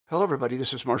Hello, everybody.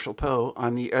 This is Marshall Poe.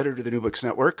 I'm the editor of the New Books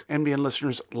Network. NBN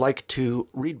listeners like to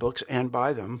read books and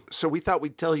buy them. So we thought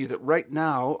we'd tell you that right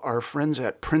now, our friends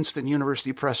at Princeton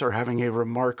University Press are having a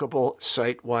remarkable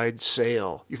site-wide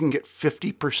sale. You can get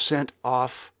 50%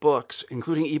 off books,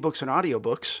 including ebooks and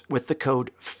audiobooks, with the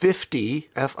code 50,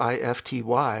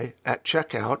 F-I-F-T-Y, at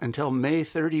checkout until May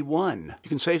 31. You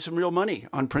can save some real money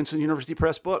on Princeton University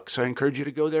Press books. I encourage you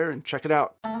to go there and check it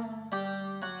out.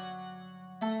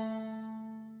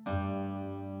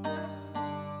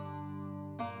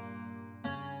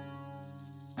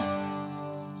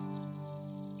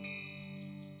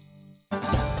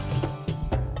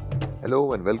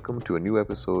 Hello and welcome to a new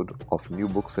episode of New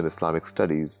Books in Islamic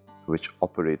Studies, which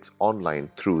operates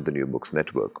online through the New Books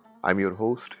Network. I'm your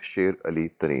host, Sher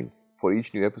Ali Tareen. For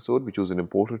each new episode, we choose an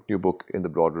important new book in the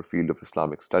broader field of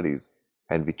Islamic studies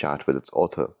and we chat with its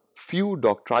author. Few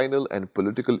doctrinal and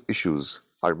political issues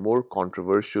are more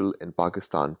controversial in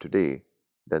Pakistan today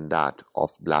than that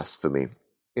of blasphemy.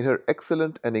 In her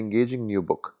excellent and engaging new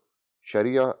book,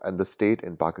 Sharia and the State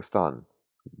in Pakistan,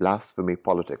 Blasphemy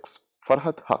Politics,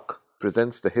 Farhat Haq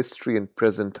presents the history and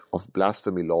present of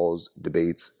blasphemy laws,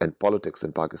 debates, and politics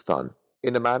in Pakistan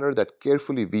in a manner that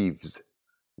carefully weaves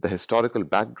the historical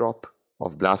backdrop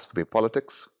of blasphemy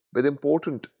politics with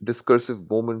important discursive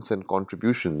moments and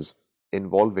contributions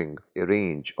involving a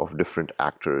range of different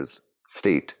actors,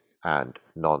 state and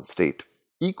non-state.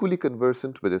 Equally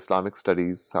conversant with Islamic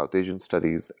studies, South Asian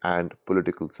studies, and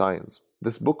political science,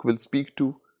 this book will speak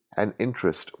to and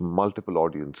interest multiple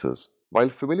audiences, while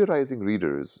familiarizing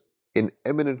readers in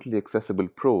eminently accessible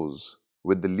prose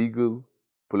with the legal,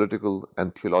 political,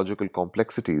 and theological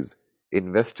complexities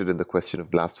invested in the question of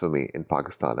blasphemy in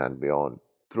Pakistan and beyond.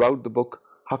 Throughout the book,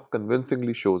 Haq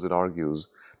convincingly shows and argues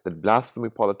that blasphemy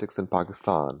politics in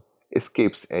Pakistan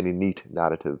escapes any neat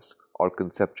narratives or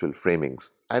conceptual framings,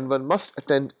 and one must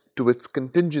attend to its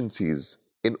contingencies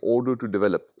in order to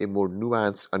develop a more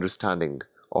nuanced understanding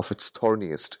of its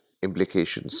thorniest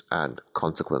implications and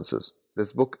consequences.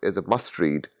 This book is a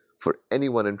must-read for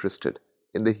anyone interested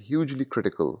in the hugely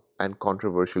critical and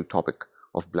controversial topic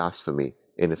of blasphemy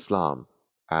in Islam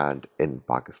and in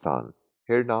Pakistan.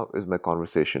 Here now is my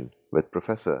conversation with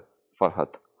Professor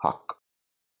Farhat Haq.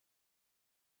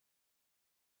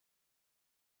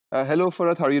 Hello,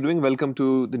 Farhat. How are you doing? Welcome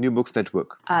to the New Books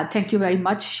Network. Thank you very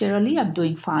much, Shirley. I'm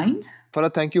doing fine.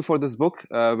 Farhat, thank you for this book,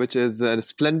 which is a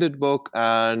splendid book,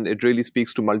 and it really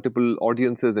speaks to multiple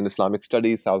audiences in Islamic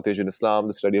studies, South Asian Islam,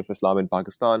 the study of Islam in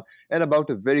Pakistan, and about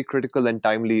a very critical and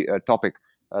timely topic,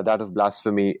 that of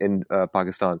blasphemy in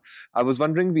Pakistan. I was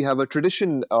wondering, we have a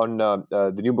tradition on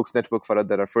the New Books Network, Farhat,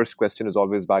 that our first question is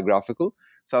always biographical.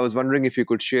 So I was wondering if you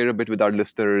could share a bit with our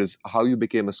listeners how you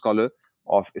became a scholar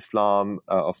of Islam,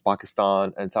 of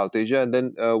Pakistan and South Asia, and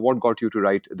then what got you to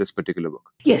write this particular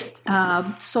book? Yes.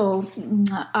 So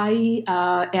I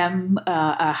am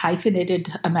a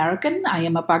hyphenated American. I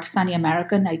am a Pakistani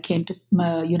American. I came to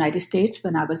United States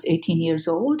when I was 18 years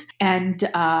old. And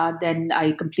then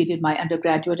I completed my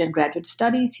undergraduate and graduate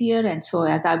studies here. And so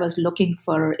as I was looking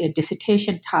for a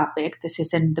dissertation topic, this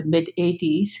is in the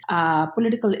mid-'80s,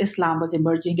 political Islam was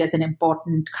emerging as an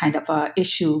important kind of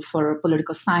issue for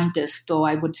political scientists. Though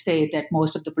I would say that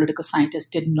most of the political scientists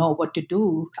didn't know what to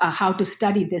do, how to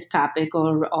study this topic,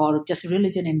 or just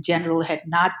religion in general had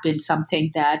not been something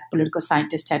that political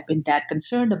scientists had been that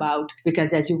concerned about,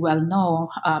 because as you well know,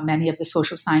 many of the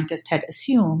social scientists had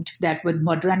assumed that with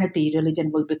modernity, religion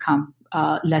will become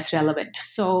less relevant.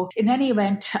 So in any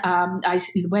event, I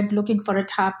went looking for a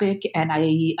topic, and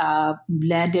I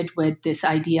landed with this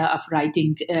idea of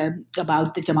writing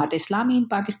about the Jamaat-e-Islami in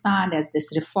Pakistan as this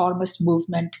reformist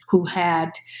movement who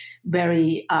had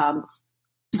very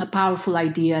powerful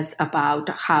ideas about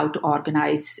how to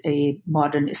organize a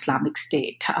modern Islamic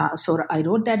state. So I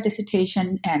wrote that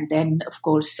dissertation, and then, of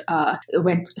course,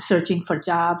 went searching for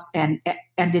jobs and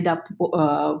ended up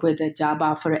with a job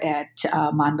offer at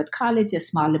Monmouth College, a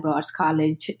small liberal arts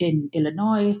college in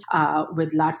Illinois,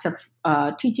 with lots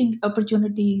of teaching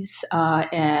opportunities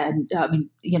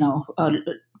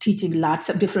teaching lots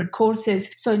of different courses.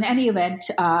 So in any event,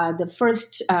 the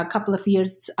first couple of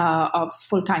years of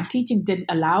full-time teaching didn't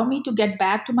allow me to get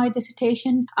back to my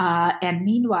dissertation. And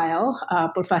meanwhile,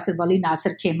 Professor Wali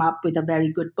Nasser came up with a very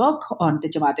good book on the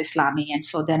Jamaat-e-Islami. And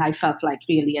so then I felt like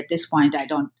really at this point, I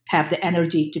don't have the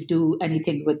energy to do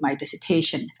anything with my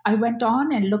dissertation. I went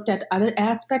on and looked at other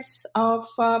aspects of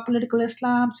political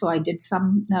Islam. So I did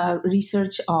some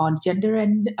research on gender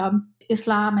and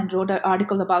Islam and wrote an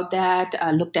article about that,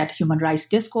 looked at human rights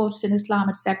discourse in Islam,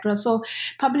 etc. So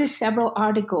published several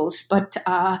articles, but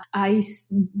I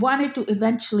wanted to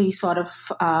eventually sort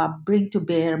of bring to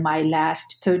bear my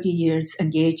last 30 years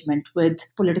engagement with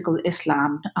political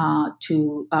Islam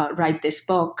to write this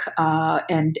book,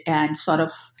 and sort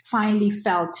of finally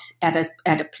felt at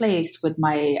a place with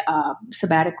my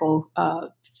sabbatical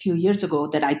few years ago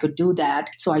that I could do that.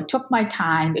 So I took my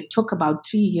time. It took about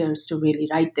 3 years to really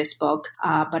write this book,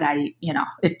 but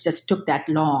it just took that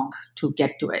long to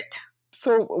get to it.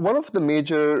 So one of the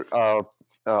major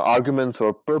arguments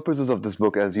or purposes of this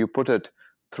book, as you put it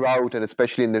throughout, and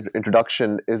especially in the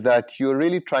introduction, is that you're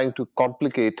really trying to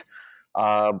complicate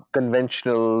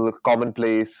conventional,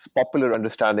 commonplace, popular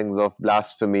understandings of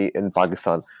blasphemy in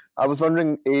Pakistan. I was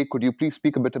wondering, could you please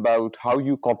speak a bit about how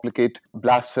you complicate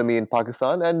blasphemy in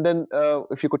Pakistan? And then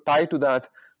if you could tie to that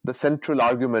the central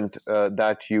argument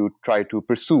that you try to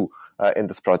pursue in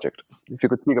this project. If you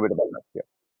could speak a bit about that. Yeah.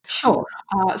 Sure.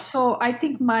 So I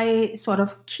think my sort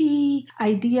of key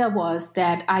idea was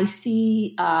that I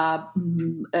see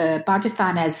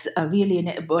Pakistan as really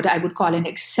what I would call an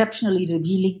exceptionally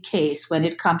revealing case when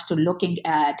it comes to looking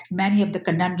at many of the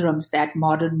conundrums that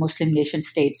modern Muslim nation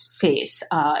states face.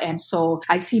 And so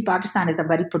I see Pakistan as a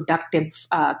very productive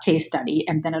case study.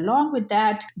 And then along with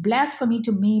that, blasphemy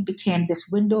to me became this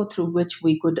window through which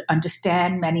we could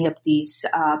understand many of these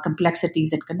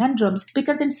complexities and conundrums,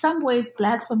 because in some ways,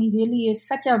 blasphemy really is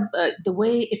such the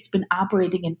way it's been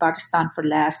operating in Pakistan for the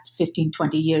last 15,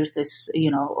 20 years, this,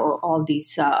 all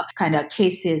these kind of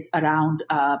cases around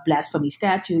blasphemy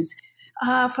statutes.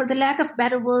 For the lack of a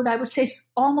better word, I would say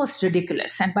it's almost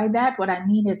ridiculous. And by that, what I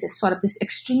mean is it's sort of this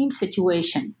extreme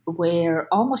situation where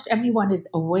almost everyone is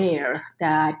aware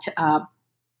that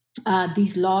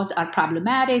these laws are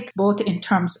problematic, both in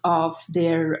terms of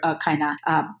their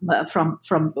from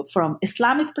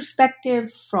Islamic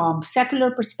perspective, from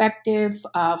secular perspective,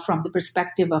 from the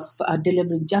perspective of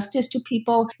delivering justice to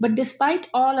people. But despite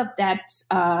all of that,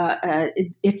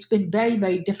 it's been very,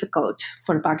 very difficult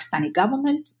for the Pakistani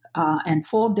government. And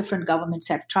 4 different governments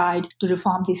have tried to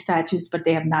reform these statutes, but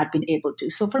they have not been able to.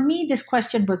 So for me, this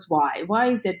question was why? Why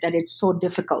is it that it's so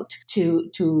difficult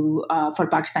for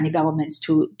Pakistani governments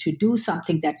to do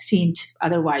something that seemed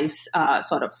otherwise or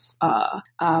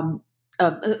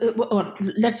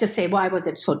let's just say, why was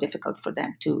it so difficult for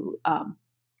them to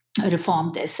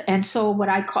reform this? And so what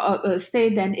I say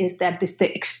then is that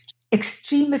the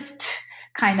extremist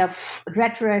kind of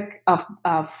rhetoric of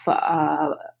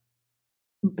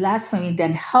blasphemy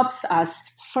then helps us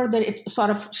further. It sort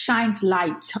of shines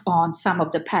light on some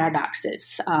of the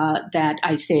paradoxes that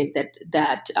I say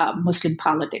that Muslim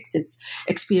politics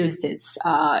experiences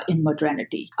in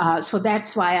modernity. So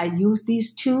that's why I use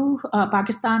these two,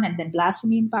 Pakistan and then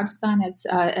blasphemy in Pakistan,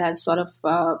 as sort of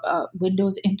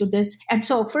windows into this. And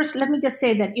so first, let me just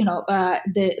say that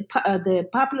the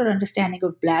popular understanding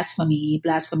of blasphemy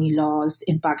laws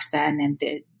in Pakistan and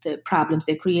the problems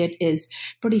they create is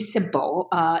pretty simple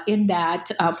in that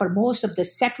for most of the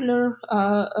secular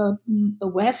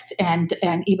West and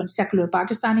even secular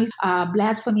Pakistanis,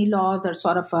 blasphemy laws are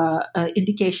sort of an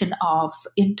indication of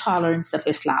intolerance of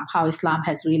Islam, how Islam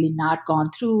has really not gone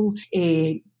through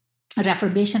a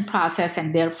reformation process,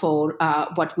 and therefore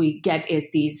what we get is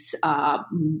these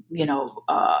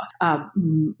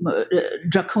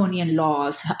draconian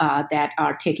laws that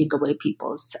are taking away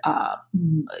people's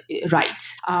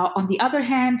rights. On the other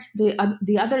hand,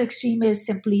 the other extreme is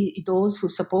simply those who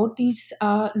support these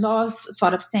laws,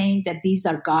 sort of saying that these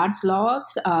are God's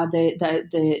laws,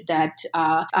 that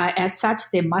as such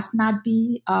they must not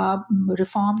be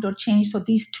reformed or changed. So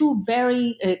these two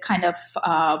very kind of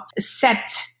set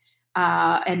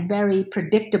and very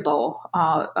predictable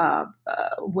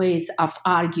ways of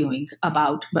arguing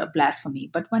about blasphemy.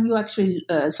 But when you actually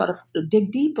sort of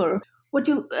dig deeper,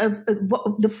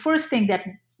 the first thing that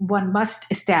one must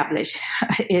establish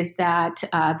is that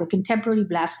the contemporary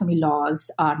blasphemy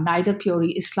laws are neither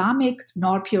purely Islamic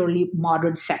nor purely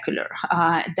modern secular.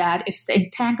 That it's the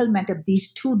entanglement of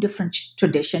these two different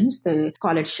traditions,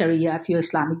 call it Sharia, if you're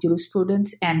Islamic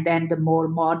jurisprudence, and then the more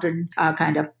modern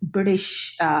kind of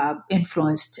British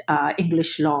influenced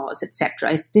English laws,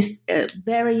 etc. It's this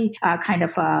very kind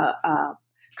of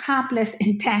complex,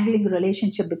 entangling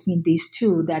relationship between these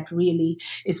two that really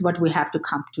is what we have to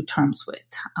come to terms with.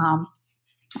 I'm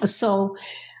sorry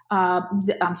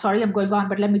I'm going on,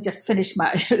 but let me just finish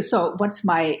so what's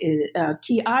my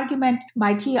key argument?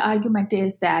 My key argument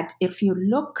is that if you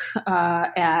look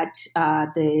at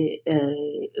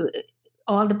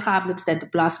all the problems that the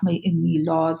blasphemy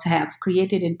laws have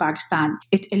created in Pakistan,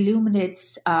 it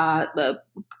illuminates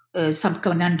some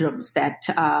conundrums that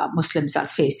Muslims are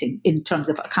facing in terms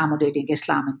of accommodating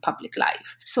Islam in public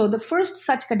life. So the first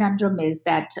such conundrum is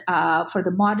that for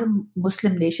the modern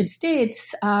Muslim nation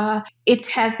states, it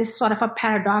has this sort of a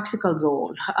paradoxical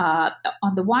role.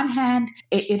 On the one hand,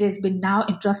 it has been now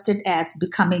entrusted as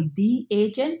becoming the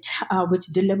agent which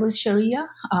delivers Sharia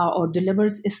or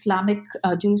delivers Islamic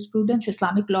jurisprudence,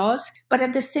 Islamic laws. But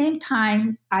at the same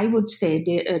time, I would say,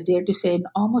 dare to say, in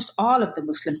almost all of the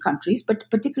Muslim countries, but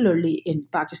particularly in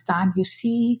Pakistan, you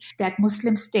see that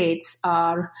Muslim states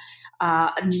are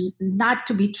not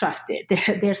to be trusted.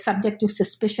 They're subject to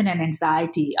suspicion and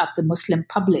anxiety of the Muslim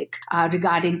public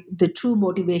regarding the true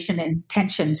motivation and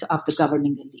intentions of the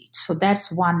governing elite. So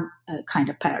that's one kind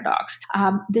of paradox.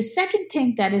 The second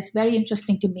thing that is very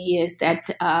interesting to me is that,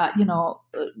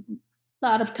 a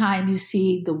lot of time you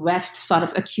see the West sort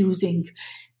of accusing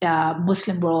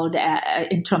Muslim world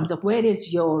in terms of where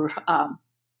is your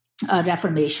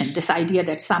Reformation, this idea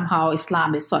that somehow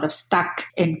Islam is sort of stuck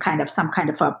in some kind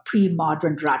of a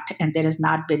pre-modern rut, and there has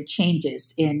not been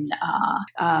changes in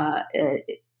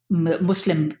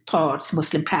Muslim thoughts,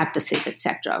 Muslim practices,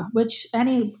 etc., which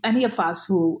any of us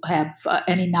who have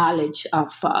any knowledge of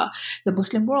the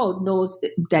Muslim world knows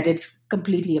that it's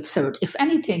completely absurd. If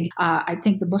anything, I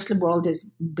think the Muslim world has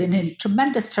been in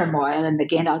tremendous turmoil, and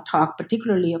again, I'll talk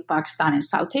particularly of Pakistan and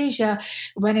South Asia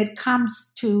when it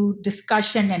comes to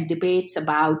discussion and debates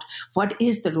about what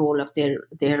is the role of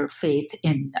their faith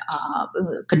in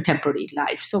contemporary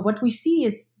life. So what we see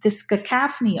is this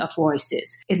cacophony of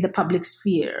voices in the public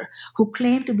sphere who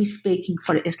claim to be speaking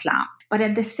for Islam. But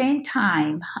at the same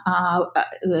time,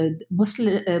 the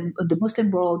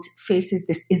Muslim world faces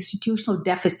this institutional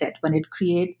deficit when it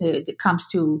comes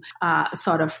to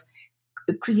sort of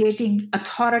creating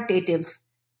authoritative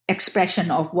expression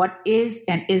of what is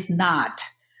and is not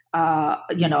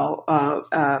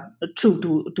true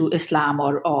to Islam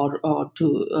or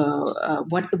to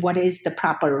what is the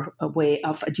proper way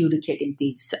of adjudicating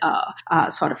these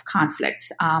sort of conflicts.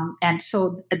 And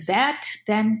so that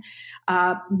then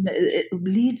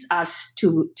leads us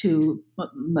to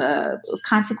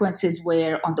consequences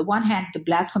where, on the one hand, the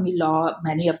blasphemy law,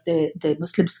 many of the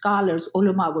Muslim scholars,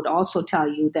 ulama, would also tell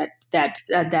you that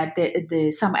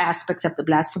some aspects of the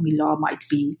blasphemy law might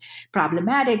be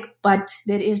problematic, but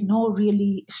there is no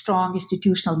really strong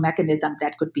institutional mechanism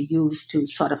that could be used to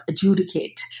sort of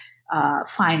adjudicate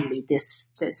finally this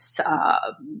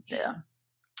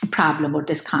problem or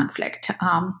this conflict.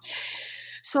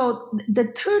 So the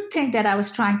third thing that I was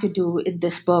trying to do in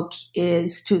this book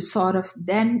is to sort of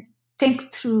then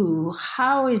think through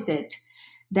how is it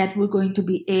that we're going to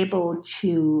be able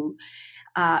to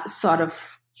sort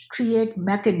of create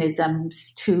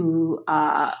mechanisms to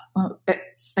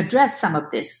address some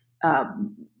of this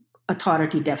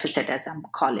authority deficit, as I'm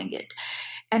calling it.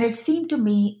 And it seemed to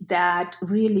me that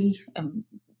really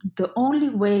the only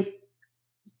way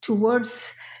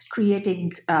towards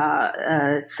creating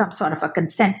some sort of a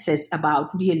consensus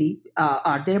about really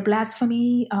are there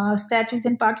blasphemy statutes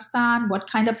in Pakistan?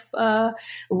 What kind of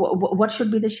what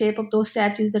should be the shape of those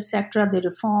statutes, etc. The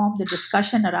reform, the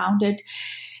discussion around it,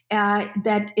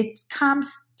 that it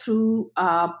comes through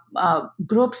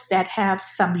groups that have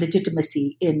some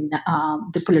legitimacy in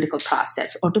the political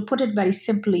process. Or to put it very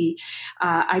simply,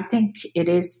 I think it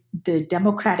is the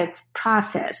democratic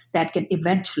process that can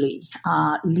eventually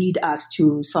lead us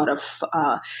to sort of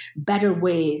better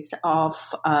ways of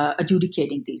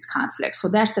adjudicating these conflicts. So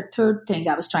that's the third thing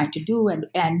I was trying to do.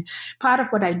 And part of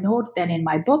what I note then in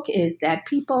my book is that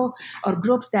people or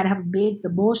groups that have made the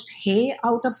most hay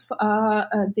out of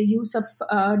the use of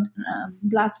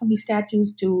blasphemy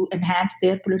statutes to enhance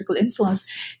their political influence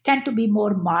tend to be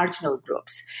more marginal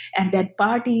groups, and that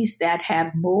parties that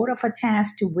have more of a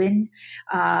chance to win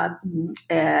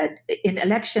in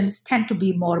elections tend to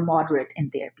be more moderate in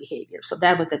their behavior. So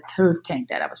that was the third thing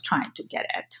that I was trying to get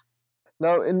at.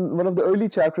 Now, in one of the early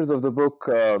chapters of the book,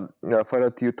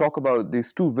 Farhat, you talk about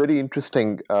these two very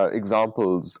interesting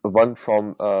examples, one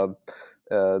from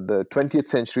the 20th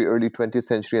century, early 20th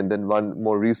century, and then one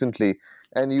more recently.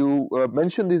 And you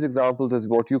mention these examples as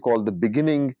what you call the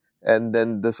beginning and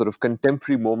then the sort of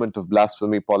contemporary moment of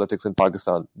blasphemy politics in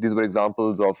Pakistan. These were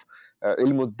examples of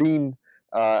Ilmuddin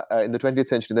in the 20th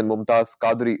century, then Mumtaz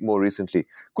Qadri more recently.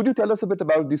 Could you tell us a bit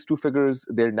about these two figures,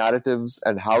 their narratives,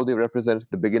 and how they represent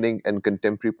the beginning and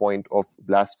contemporary point of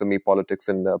blasphemy politics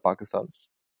in Pakistan?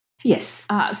 Yes.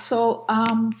 So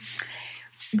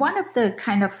one of the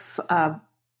kind of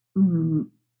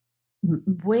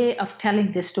way of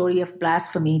telling the story of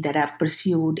blasphemy that I've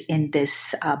pursued in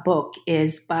this book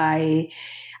is by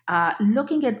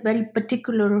looking at very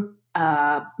particular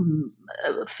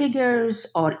figures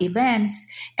or events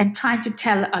and trying to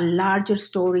tell a larger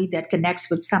story that connects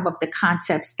with some of the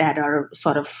concepts that are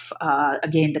sort of,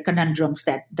 again, the conundrums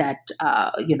that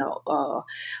are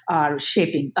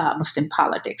shaping Muslim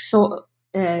politics. So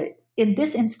in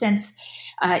this instance,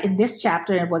 in this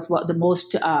chapter, it was the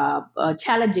most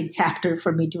challenging chapter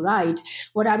for me to write.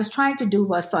 What I was trying to do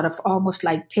was sort of almost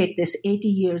like take this 80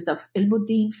 years of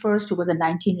Ilmuddin first, who was a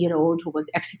 19-year-old who was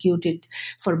executed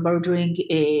for murdering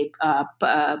a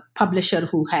publisher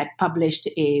who had published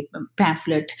a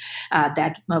pamphlet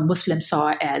that Muslims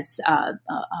saw as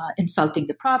insulting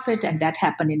the Prophet, and that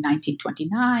happened in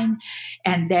 1929.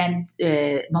 And then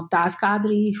Mumtaz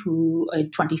Qadri, who in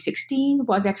 2016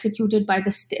 was executed by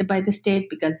the state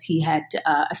because he had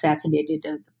assassinated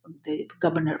the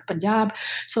governor of Punjab.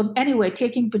 So anyway,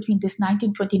 taking between this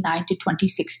 1929 to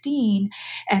 2016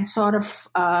 and sort of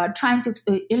trying to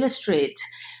illustrate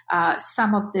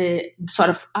some of the sort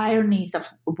of ironies of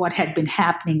what had been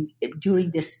happening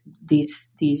during these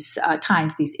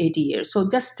times, these 80 years. So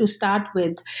just to start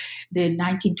with the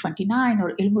 1929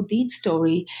 or Ilmuddin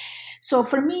story. So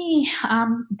for me,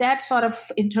 that sort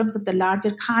of, in terms of the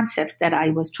larger concepts that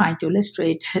I was trying to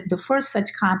illustrate, the first such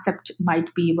concept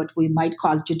might be what we might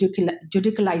call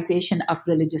judicialization of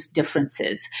religious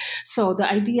differences. So the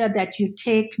idea that you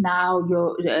take now,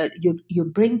 you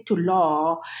bring to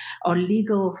law or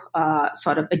legal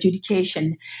sort of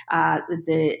adjudication as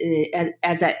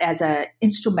a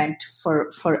instrument for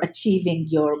achieving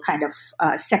your kind of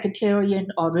sectarian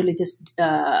or religious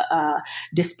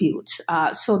disputes.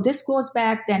 So this goes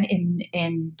back then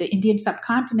in the Indian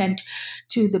subcontinent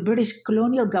to the British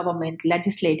colonial government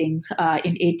legislating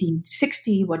in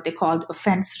 1860 what they called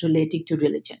offense relating to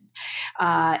religion.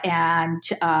 And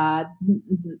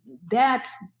that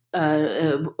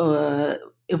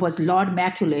it was Lord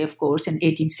Macaulay, of course, in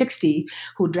 1860,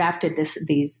 who drafted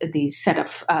these set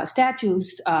of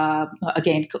statutes,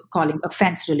 again calling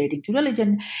offense relating to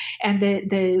religion. And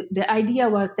the idea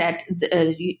was that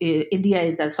India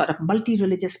is a sort of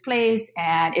multi-religious place,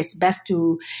 and it's best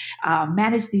to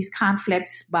manage these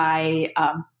conflicts by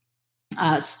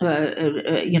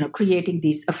creating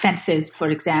these offenses, for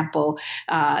example,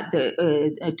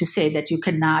 to say that you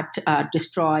cannot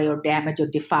destroy or damage or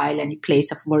defile any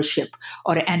place of worship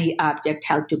or any object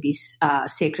held to be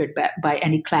sacred by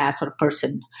any class or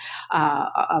person.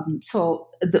 But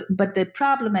the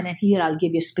problem, and here I'll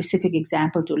give you a specific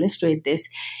example to illustrate this,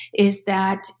 is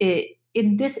that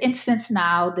in this instance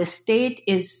now, the state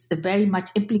is very much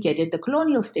implicated, the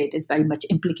colonial state is very much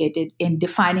implicated in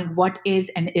defining what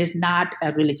is and is not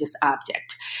a religious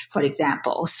object, for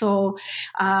example. So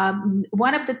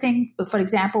one of the things, for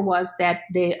example, was that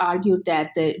they argued that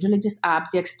the religious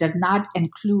objects does not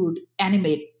include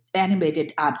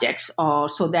animated objects, or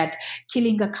so that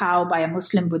killing a cow by a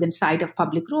Muslim within sight of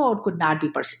public road could not be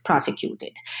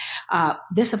prosecuted.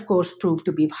 This, of course, proved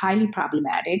to be highly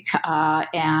problematic.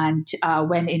 And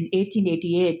when in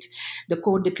 1888, the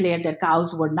court declared that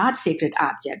cows were not sacred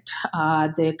object,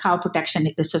 the Cow Protection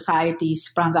Society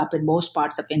sprung up in most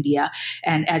parts of India.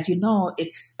 And as you know,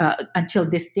 it's until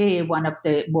this day one of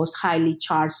the most highly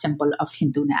charged symbol of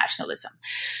Hindu nationalism.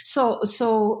 So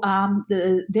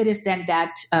there is then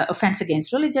that offense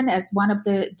against religion as one of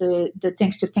the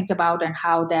things to think about, and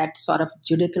how that sort of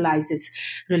judicializes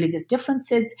religious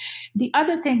differences. The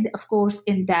other thing, of course,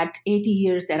 in that 80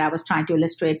 years that I was trying to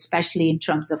illustrate, especially in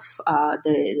terms of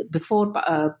the before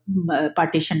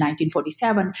partition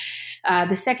 1947,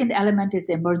 the second element is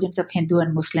the emergence of Hindu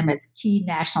and Muslim as key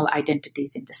national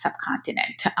identities in the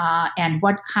subcontinent, and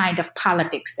what kind of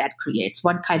politics that creates,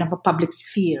 what kind of a public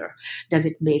sphere does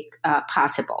it make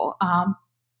possible.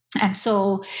 And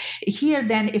so here,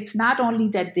 then, it's not only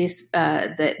that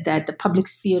that the public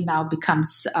sphere now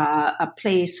becomes a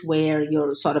place where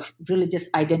your sort of religious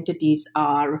identities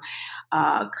are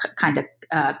kind of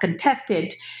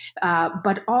contested,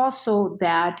 but also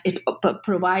that it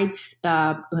provides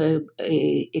a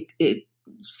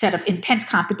set of intense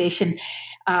competition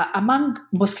among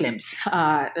Muslims,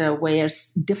 where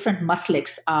different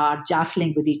Muslims are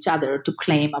jostling with each other to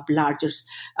claim a larger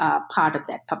part of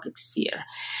that public sphere.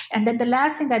 And then the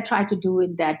last thing I try to do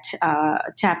in that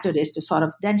chapter is to sort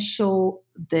of then show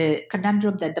the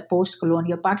conundrum that the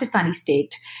post-colonial Pakistani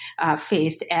state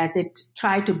faced as it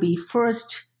tried to be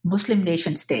first Muslim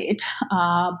nation state,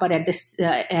 but at this,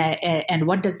 and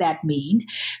what does that mean?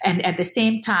 And at the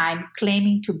same time,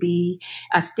 claiming to be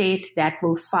a state that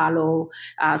will follow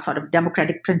sort of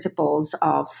democratic principles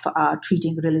of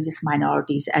treating religious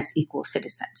minorities as equal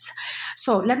citizens.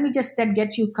 So let me just then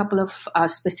get you a couple of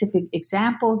specific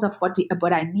examples of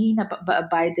what I mean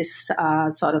by this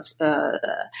sort of.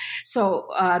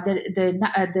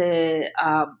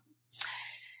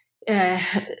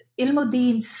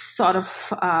 Ilmuddin's sort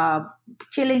of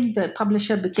killing the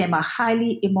publisher became a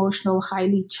highly emotional,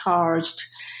 highly charged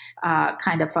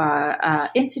kind of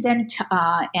incident,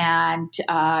 and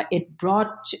it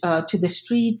brought to the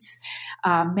streets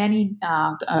many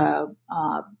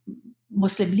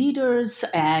Muslim leaders,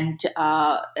 and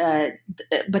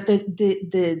but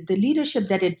the leadership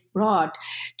that it brought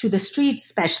to the streets,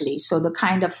 especially, so the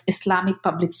kind of Islamic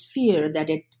public sphere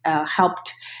that it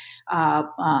helped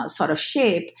sort of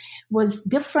shape, was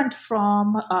different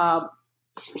from the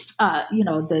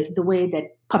way that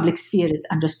public sphere is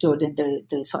understood in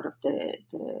the sort of the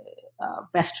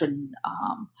Western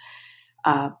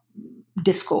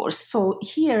discourse. So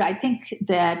here, I think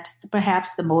that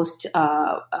perhaps the most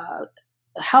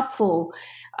helpful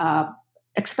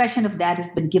expression of that has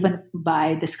been given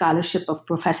by the scholarship of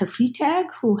Professor Freitag,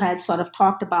 who has sort of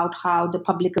talked about how the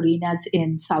public arenas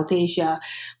in South Asia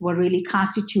were really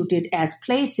constituted as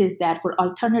places that were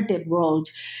alternative world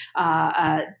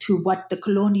to what the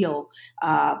colonial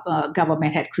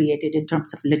government had created in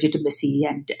terms of legitimacy.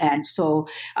 And so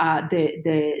on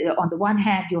the one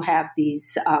hand, you have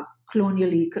these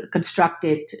colonially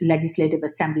constructed legislative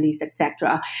assemblies,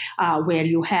 etc., where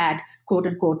you had quote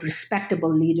unquote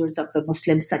respectable leaders of the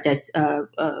Muslims, such as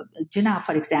Jinnah,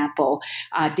 for example,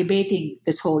 debating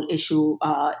this whole issue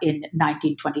in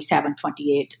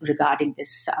 1927-28 regarding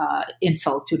this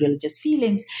insult to religious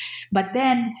feelings. But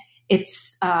then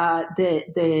it's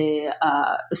the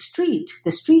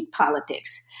street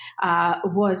politics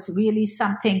was really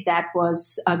something that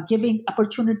was giving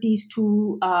opportunities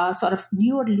to sort of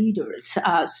newer leaders.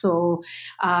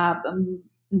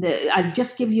 I'll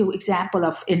just give you example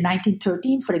of in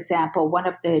 1913, for example, one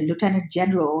of the lieutenant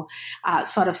general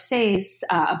sort of says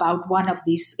about one of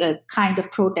these kind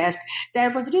of protests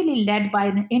that was really led by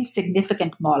an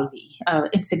insignificant Maulvi,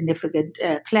 insignificant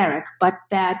cleric, but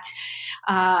that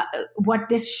what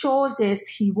this shows is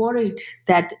he worried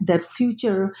that the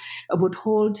future would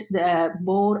hold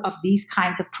more of these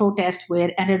kinds of protests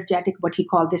where energetic, what he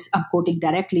called this, I'm quoting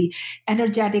directly,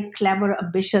 energetic, clever,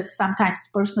 ambitious, sometimes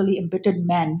personally embittered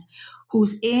men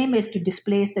whose aim is to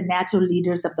displace the natural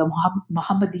leaders of the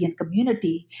Muhammadan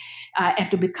community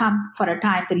and to become, for a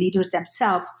time, the leaders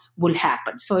themselves will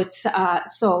happen. So it's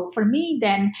so for me,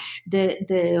 then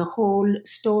the whole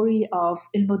story of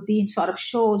Ilmuddin sort of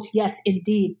shows, yes,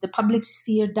 indeed, the public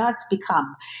sphere does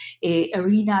become a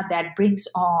arena that brings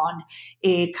on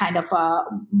a kind of a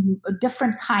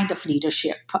different kind of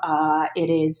leadership. It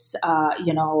is,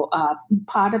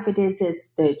 part of it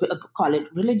is the call it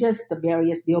religious, the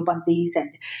various Deobandis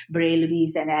and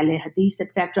Barelvis and Ahle Hadith,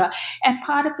 etc. And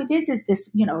part of it is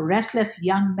this, restless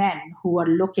young men who are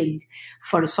looking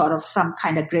for sort of some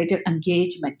kind of greater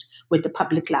engagement with the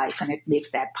public life, and it makes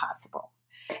that possible.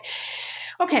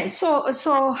 Okay, so the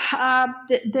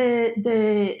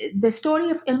story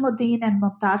of Ilmuddin and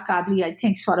Mumtaz Qadri, I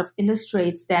think, sort of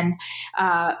illustrates then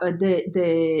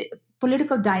the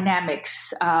political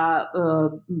dynamics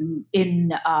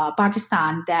in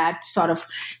Pakistan that sort of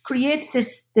creates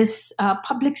this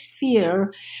public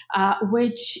sphere,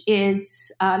 which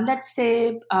is, let's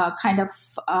say, kind of.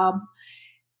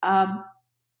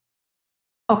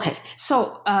 Okay,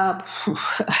 so that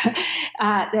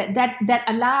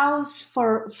allows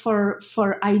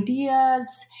for ideas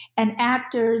and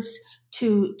actors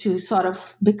to sort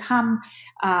of become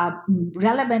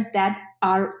relevant that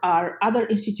our other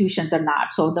institutions are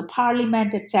not. So the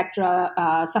parliament, etc.,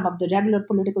 some of the regular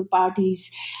political parties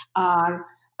are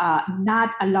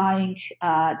not allowing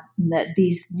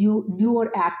these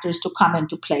newer actors to come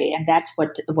into play, and that's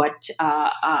what.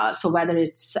 So whether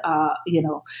it's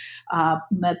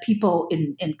people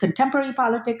in contemporary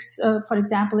politics, for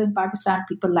example, in Pakistan,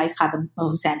 people like Khadim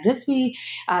Hussain Rizvi,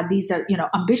 these are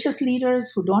ambitious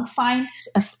leaders who don't find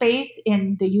a space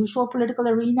in the usual political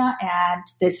arena, and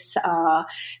this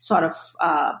sort of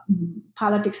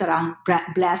politics around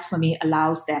blasphemy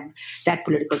allows them that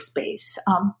political space.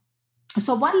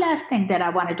 So one last thing that I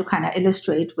wanted to kind of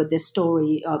illustrate with this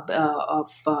story of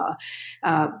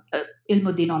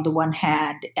Ilmuddin on the one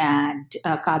hand and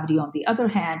Qadri on the other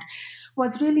hand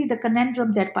was really the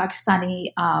conundrum that Pakistani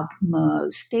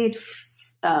state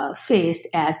faced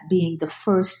as being the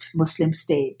first Muslim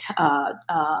state.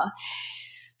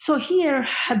 So here,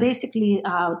 basically,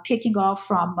 taking off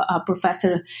from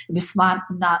Professor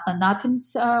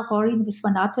Viswanathan's, Haureen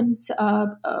Viswanathan's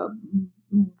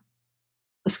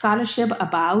scholarship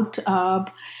about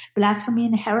blasphemy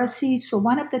and heresy. So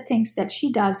one of the things that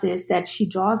she does is that she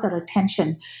draws our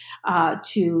attention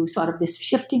to sort of this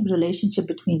shifting relationship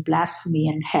between blasphemy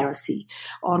and heresy,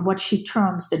 or what she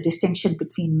terms the distinction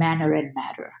between manner and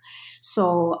matter.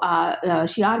 So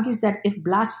she argues that if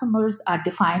blasphemers are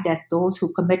defined as those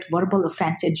who commit verbal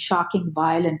offense in shocking,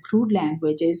 vile, and crude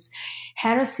languages,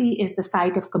 heresy is the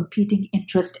site of competing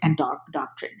interest and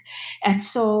doctrine. And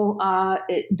so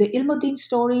the Ilmuddin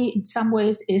story, in some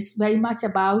ways, is very much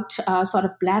about sort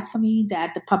of blasphemy,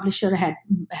 that the publisher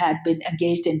had been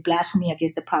engaged in blasphemy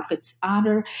against the Prophet's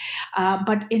honor.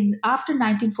 But after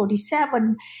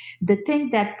 1947, the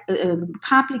thing that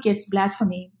complicates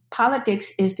blasphemy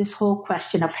politics is this whole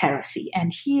question of heresy.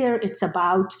 And here it's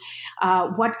about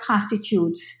what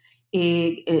constitutes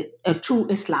a true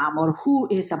Islam, or who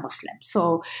is a Muslim.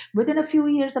 So within a few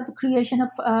years of the creation of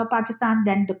Pakistan,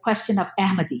 then the question of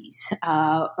Ahmadis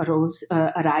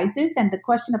arises. And the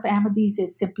question of Ahmadis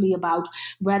is simply about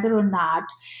whether or not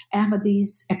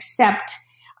Ahmadis accept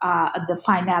the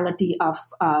finality of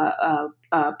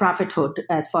prophethood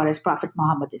as far as Prophet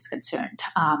Muhammad is concerned.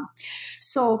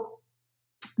 So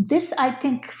this, I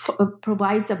think,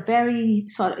 provides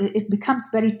it becomes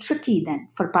very tricky then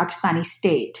for Pakistani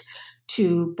state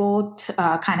to both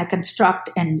kind of construct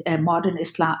a modern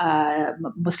Islam,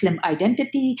 Muslim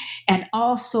identity, and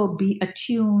also be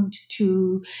attuned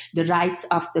to the rights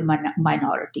of the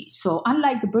minorities. So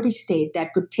unlike the British state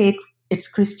that could take its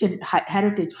Christian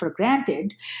heritage for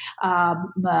granted,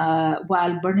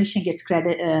 while burnishing its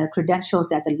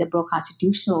credentials as a liberal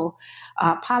constitutional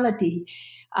polity,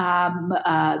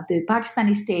 the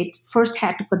Pakistani state first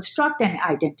had to construct an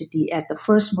identity as the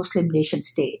first Muslim nation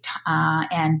state,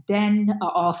 and then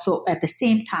also at the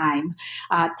same time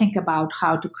think about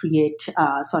how to create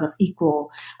sort of equal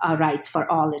rights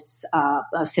for all its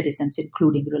citizens,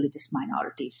 including religious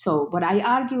minorities. So what I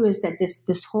argue is that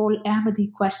this whole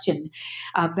Ahmadi question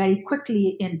very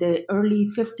quickly in the early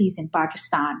 50s in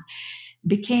Pakistan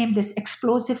became this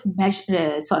explosive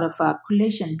sort of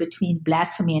collision between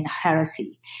blasphemy and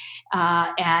heresy.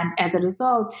 And as a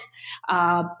result,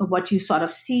 what you sort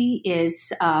of see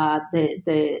is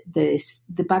the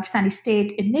Pakistani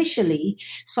state initially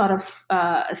sort of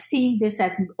seeing this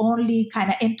as only kind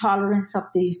of intolerance of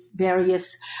these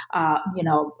various,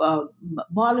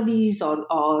 Maulavis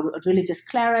or religious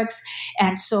clerics.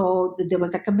 And so there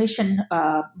was a commission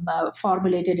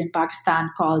formulated in Pakistan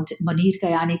called Munir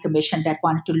Kayani Commission that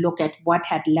wanted to look at what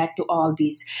had led to all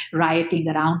these rioting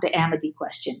around the Ahmadi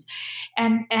question.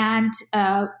 And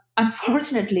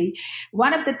unfortunately,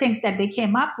 one of the things that they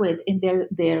came up with in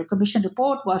their commission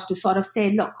report was to sort of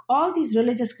say, look, all these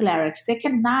religious clerics, they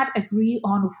cannot agree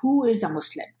on who is a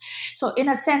Muslim. So in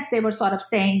a sense, they were sort of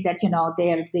saying that,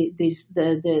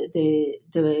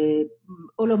 the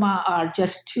ulama are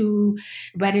just too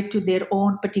wedded to their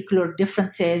own particular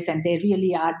differences, and they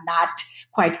really are not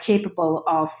quite capable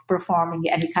of performing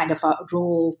any kind of a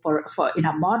role for in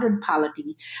a modern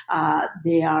polity.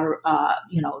 They are,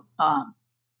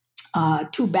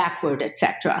 too backward,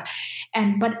 etc.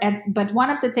 But one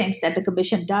of the things that the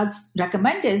commission does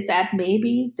recommend is that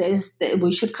maybe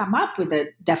we should come up with a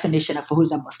definition of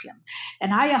who's a Muslim.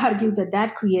 And I argue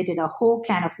that created a whole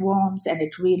can of worms, and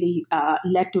it really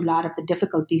led to a lot of the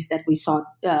difficulties that we saw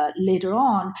later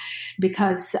on,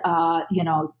 because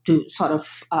to sort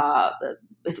of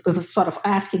it was sort of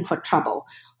asking for trouble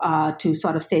to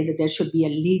sort of say that there should be a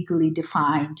legally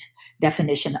defined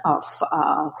definition of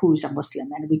who's a Muslim.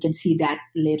 And we can see that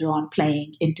later on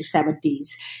playing into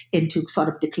 70s, into sort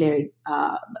of declaring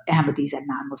Ahmadis and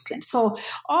non-Muslims. So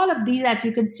all of these, as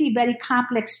you can see, very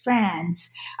complex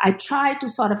strands, I try to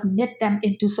sort of knit them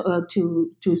into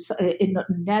in a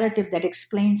narrative that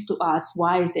explains to us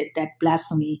why is it that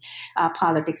blasphemy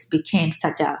politics became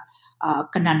such a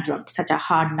conundrum, such a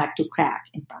hard nut to crack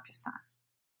in Pakistan.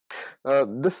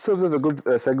 This serves as a good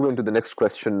segue into the next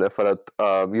question, Farhat.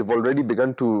 We've already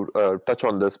begun to touch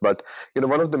on this, but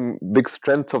one of the big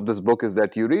strengths of this book is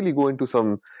that you really go into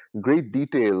some great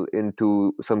detail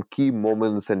into some key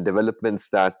moments and developments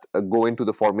that go into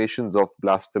the formations of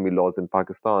blasphemy laws in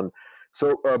Pakistan.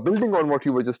 So, building on what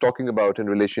you were just talking about in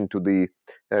relation to the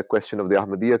question of the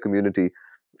Ahmadiyya community,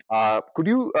 could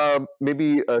you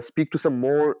maybe speak to some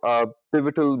more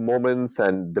pivotal moments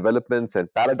and developments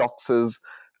and paradoxes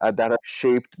that have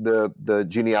shaped the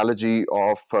genealogy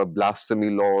of blasphemy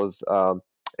laws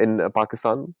in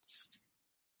Pakistan?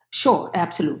 Sure,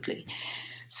 absolutely.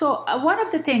 So one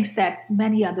of the things that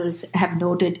many others have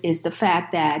noted is the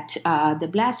fact that the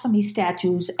blasphemy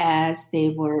statutes, as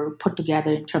they were put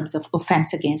together in terms of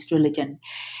offense against religion,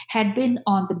 had been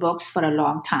on the books for a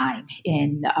long time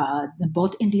in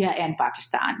both India and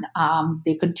Pakistan.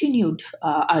 They continued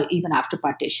even after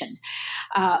partition.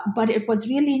 But it was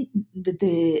really,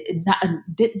 they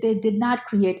did not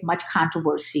create much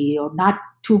controversy, or not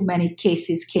too many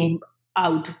cases came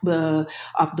out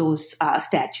of those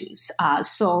statutes.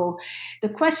 So the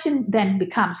question then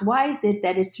becomes, why is it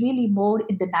that it's really more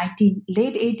in the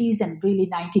late 80s and really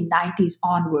 1990s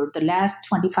onward, the last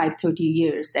 25, 30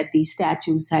 years, that these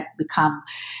statutes had become,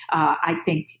 I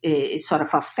think, sort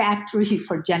of a factory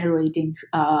for generating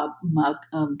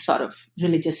sort of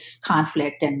religious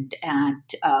conflict and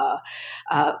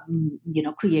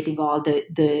creating all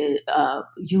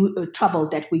the trouble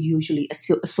that we usually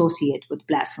associate with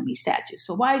blasphemy statutes.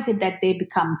 So why is it that they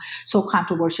become so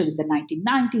controversial in the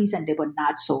 1990s and they were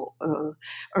not so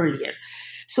earlier?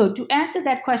 So to answer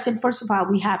that question, first of all,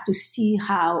 we have to see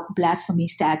how blasphemy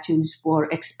statutes were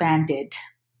expanded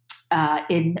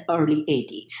in early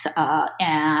 80s.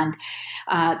 And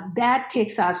that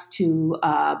takes us to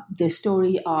the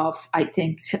story of, I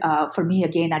think, for me,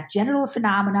 again, a general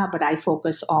phenomena, but I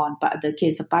focus on the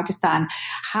case of Pakistan,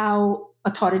 how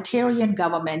authoritarian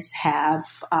governments have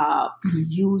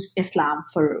used Islam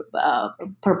for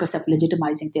purpose of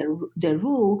legitimizing their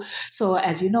rule. So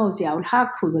as you know, Zia-ul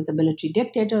Haq, who was a military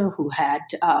dictator who had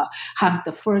hung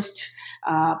the first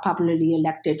popularly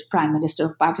elected Prime Minister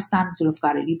of Pakistan,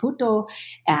 Zulfikar Ali Bhutto,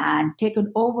 and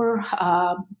taken over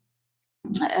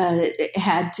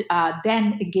had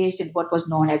then engaged in what was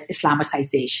known as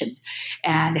Islamicization,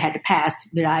 and had passed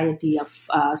a variety of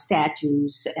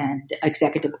statutes and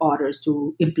executive orders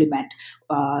to implement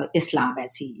Islam,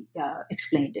 as he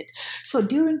explained it. So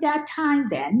during that time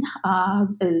then,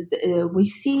 we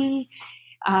see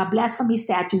blasphemy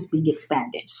statutes being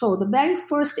expanded. So the very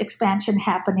first expansion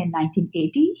happened in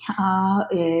 1980.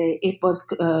 It was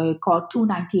called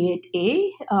 298A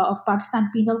of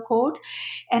Pakistan Penal Code.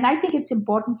 And I think it's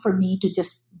important for me to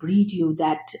just read you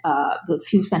the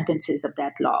few sentences of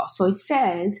that law. So it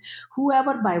says,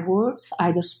 whoever by words,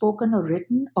 either spoken or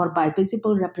written, or by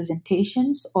visible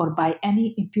representations, or by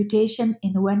any imputation,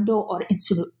 innuendo, or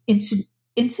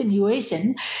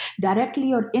insinuation,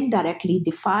 directly or indirectly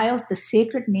defiles the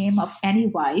sacred name of any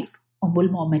wife, Ummul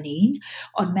Mu'mineen,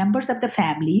 or members of the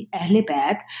family, Ahle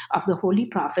Bayt, of the Holy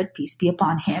Prophet, peace be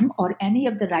upon him, or any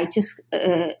of the righteous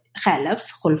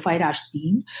Khalifs, Khulafai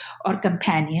Rashidin, or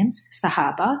companions,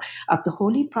 Sahaba, of the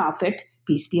Holy Prophet,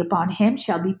 peace be upon him,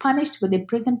 shall be punished with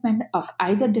imprisonment of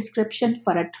either description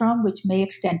for a term which may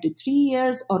extend to 3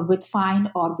 years, or with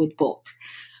fine, or with both.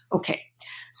 Okay,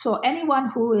 so anyone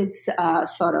who is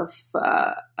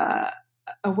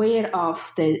aware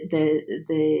of the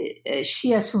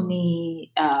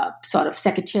Shia-Sunni sort of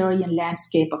sectarian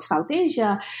landscape of South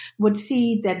Asia would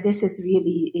see that this is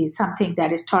really something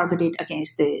that is targeted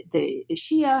against the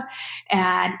Shia,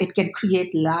 and it can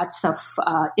create lots of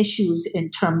issues in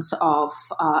terms of,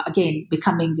 again,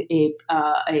 becoming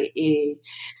a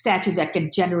statute that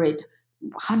can generate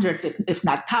hundreds, if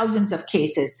not thousands, of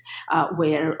cases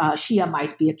where Shia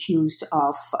might be accused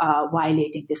of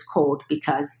violating this code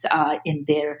because in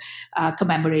their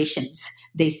commemorations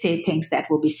they say things that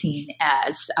will be seen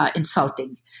as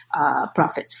insulting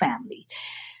Prophet's family.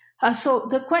 So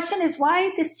the question is,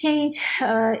 why this change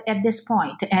at this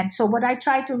point? And so what I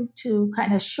try to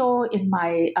kind of show in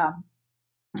my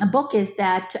book is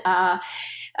that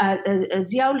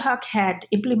Zia-ul Haq had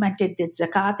implemented the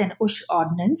Zakat and Ushr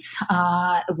ordinance,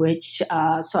 which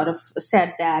sort of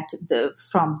said that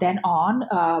from then on,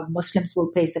 Muslims will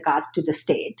pay Zakat to the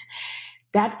state.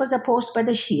 That was opposed by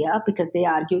the Shia because they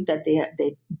argued that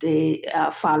they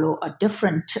follow a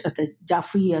different, the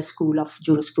Jafriya school of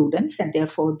jurisprudence, and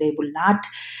therefore they will not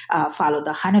follow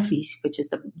the Hanafis, which is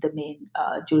the main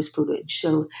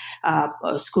jurisprudential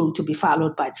school to be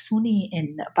followed by the Sunni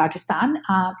in Pakistan.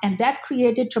 And that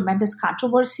created tremendous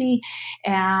controversy.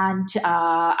 And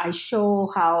I show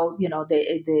how,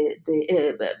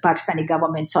 the Pakistani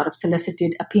government sort of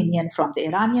solicited opinion from the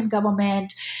Iranian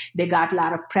government. They got a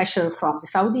lot of pressure from the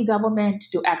Saudi government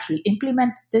to actually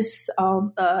implement this,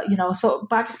 so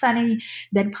Pakistani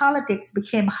then politics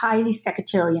became highly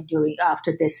sectarian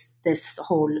after this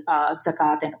whole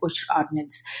Zakat and Ushr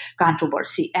ordinance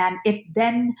controversy. And it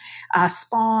then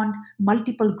spawned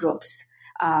multiple groups,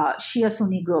 Shia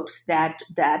Sunni groups that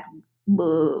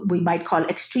we might call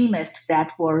extremists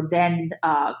that were then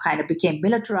kind of became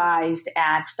militarized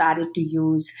and started to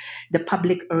use the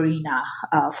public arena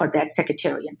for that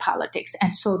sectarian politics.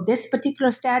 And so this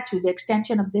particular statute, the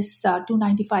extension of this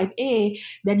 295A,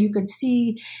 then you can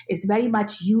see is very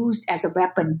much used as a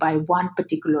weapon by one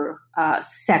particular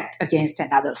sect against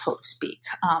another, so to speak.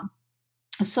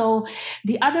 So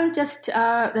the other just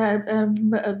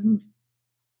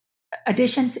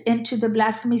additions into the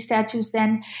blasphemy statutes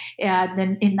then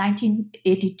in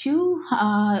 1982,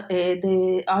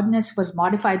 the ordinance was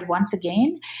modified once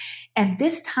again. And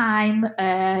this time,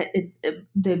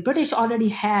 the British already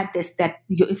had this, that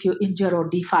if you injure or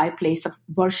defy a place of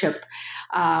worship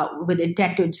with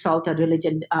intent to insult a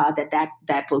religion,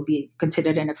 that will be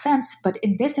considered an offense. But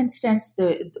in this instance,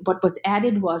 what was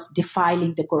added was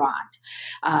defiling the Quran.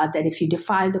 That if you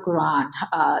defile the Quran,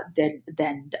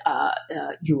 then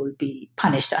you will be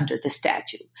punished under the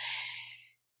statute.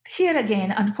 Here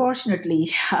again,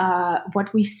 unfortunately,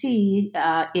 what we see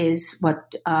is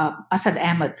what Asad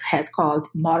Ahmed has called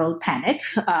moral panic,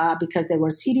 because there were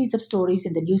a series of stories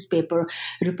in the newspaper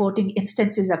reporting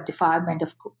instances of defilement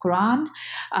of Quran.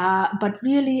 But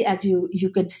really, as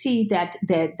you can see that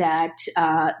the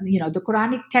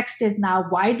Quranic text is now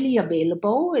widely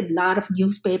available in a lot of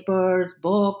newspapers,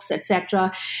 books,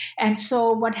 etc. And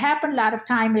so what happened a lot of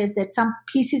time is that some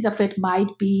pieces of it might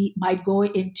go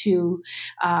into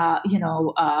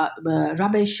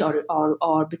rubbish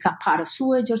or become part of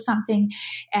sewage or something,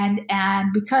 and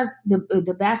because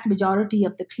the vast majority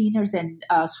of the cleaners and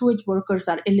sewage workers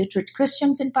are illiterate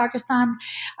Christians in Pakistan,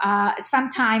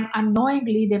 sometime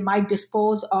unknowingly they might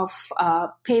dispose of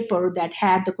paper that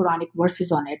had the Quranic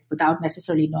verses on it without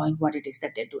necessarily knowing what it is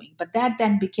that they're doing. But that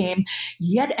then became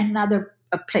yet another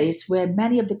a place where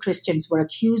many of the Christians were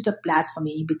accused of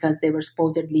blasphemy because they were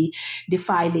supposedly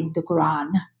defiling the Quran,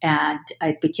 and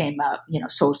it became a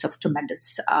source of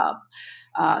tremendous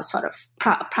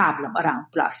problem around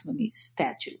blasphemy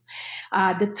statute.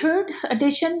 The third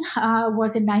addition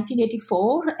was in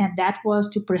 1984, and that was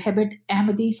to prohibit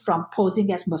Ahmadis from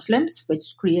posing as Muslims,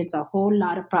 which creates a whole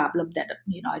lot of problem that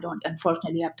I don't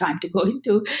unfortunately have time to go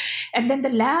into. And then the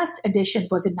last addition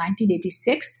was in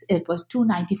 1986. It was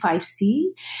 295C,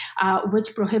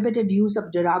 which prohibited use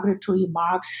of derogatory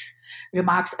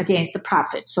remarks against the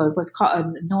Prophet. So it was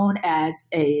known as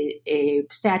a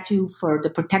statute for the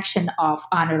protection of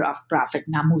honor of Prophet,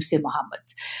 Namuse Muhammad.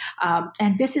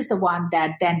 And this is the one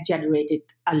that then generated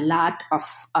a lot of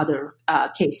other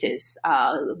cases,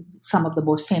 some of the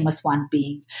most famous one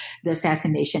being the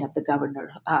assassination of the governor,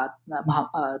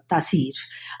 Taseer,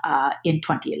 in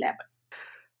 2011.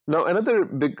 Now, another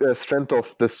big strength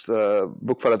of this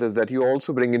book, Farhat, is that you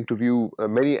also bring into view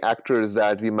many actors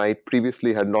that we might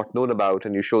previously had not known about,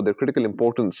 and you show their critical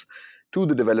importance to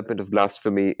the development of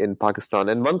blasphemy in Pakistan.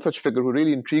 And one such figure who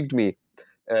really intrigued me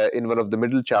in one of the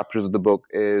middle chapters of the book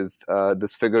is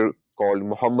this figure called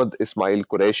Muhammad Ismail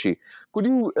Qureshi. Could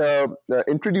you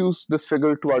introduce this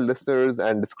figure to our listeners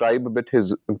and describe a bit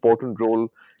his important role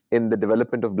in the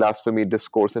development of blasphemy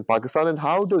discourse in Pakistan, and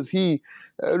how does he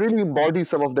really embody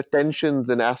some of the tensions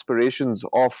and aspirations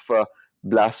of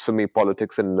blasphemy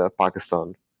politics in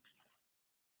Pakistan?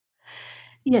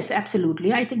 Yes,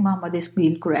 absolutely. I think Muhammad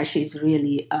Ismail Qureshi is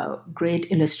really a great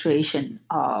illustration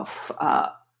of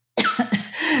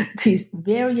these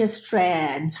various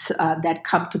strands that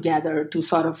come together to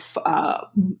sort of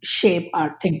shape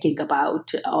our thinking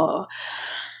about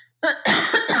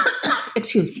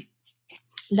excuse me.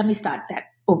 Let me start that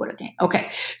over again. Okay,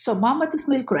 so Muhammad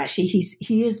Ismail Qureshi,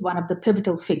 he is one of the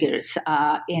pivotal figures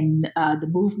in the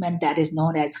movement that is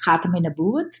known as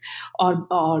Khatam-e-Nabuwat,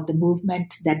 or the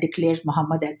movement that declares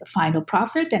Muhammad as the final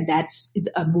prophet, and that's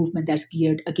a movement that's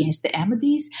geared against the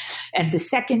Ahmadis. And the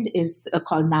second is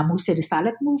called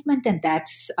Namuse-Risalat movement, and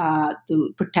that's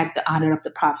to protect the honor of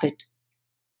the prophet,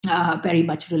 very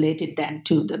much related then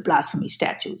to the blasphemy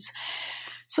statutes.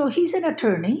 So he's an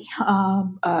attorney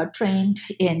trained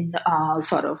in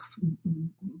sort of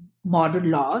modern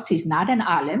laws. He's not an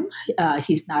alim.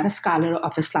 He's not a scholar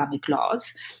of Islamic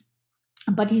laws.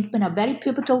 But he's been a very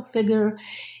pivotal figure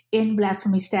in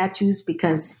blasphemy statutes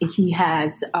because he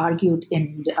has argued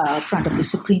in front of the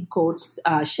Supreme Court's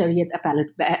Shariat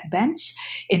Appellate Bench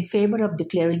in favor of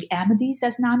declaring Ahmadis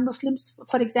as non-Muslims,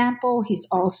 for example. He's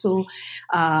also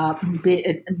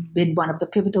been one of the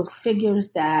pivotal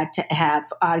figures that have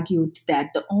argued that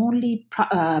the only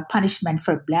punishment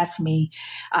for blasphemy,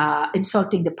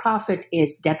 insulting the Prophet,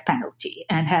 is death penalty,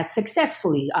 and has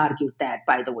successfully argued that,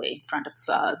 by the way, in front of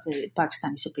the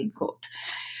Pakistani Supreme Court.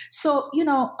 So,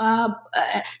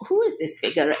 who is this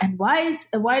figure, and why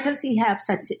does he have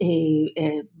such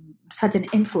a such an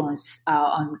influence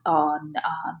on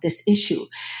this issue.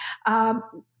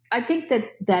 I think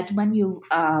that when you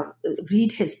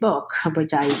read his book,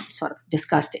 which I sort of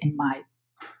discussed in my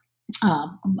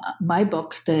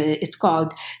book, it's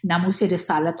called Namuse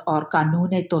Risalat or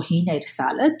Kanune Tohine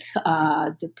Risalat,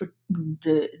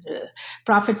 the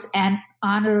Prophet's and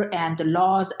honor and the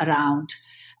laws around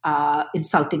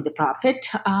insulting the Prophet.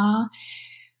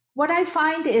 What I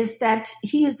find is that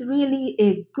he is really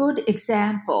a good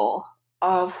example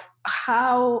of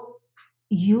how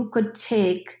you could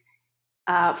take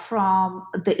from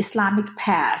the Islamic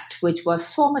past, which was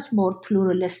so much more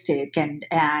pluralistic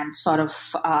and sort of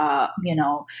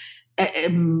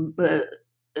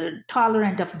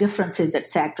tolerant of differences,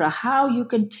 etc. How you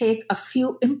can take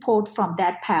import from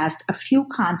that past a few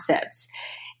concepts,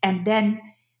 and then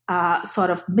sort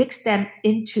of mix them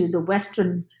into the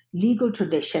Western legal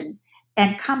tradition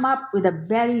and come up with a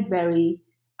very, very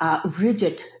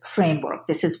rigid framework.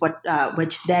 This is what,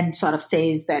 which then sort of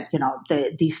says that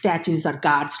these statutes are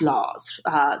God's laws.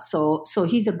 So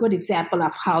he's a good example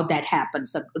of how that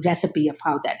happens, a recipe of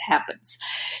how that happens.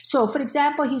 So, for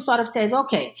example, he sort of says,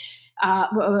 okay.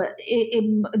 Among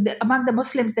the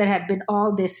Muslims, there had been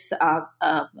all this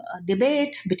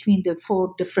debate between the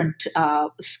four different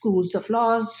schools of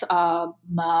laws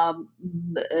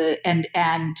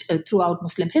and throughout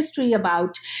Muslim history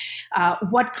about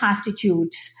what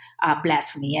constitutes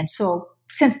blasphemy. And so,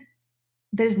 since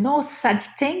there is no such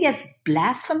thing as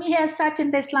blasphemy as such in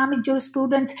the Islamic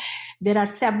jurisprudence, there are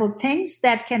several things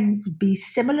that can be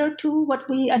similar to what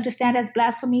we understand as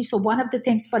blasphemy. So one of the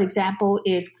things, for example,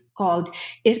 is called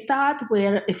irtad,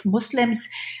 where if Muslims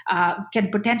can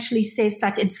potentially say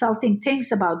such insulting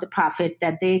things about the Prophet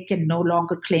that they can no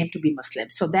longer claim to be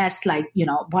Muslims. So that's like,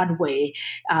 one way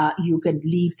you can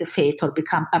leave the faith or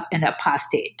become an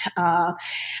apostate.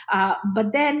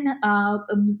 But then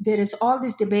there is all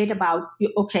this debate about,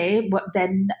 okay,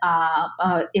 then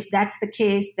if that's the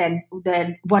case, then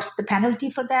what's the penalty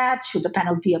for that? Should the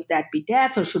penalty of that be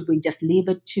death, or should we just leave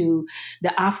it to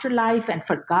the afterlife and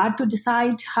for God to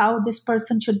decide how this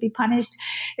person should be punished?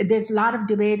 There's a lot of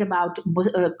debate about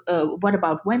what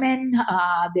about women.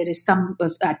 There is some,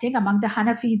 I think, among the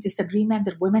Hanafi disagreement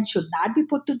that women should not be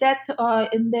put to death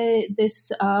in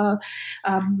this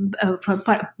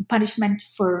punishment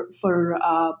for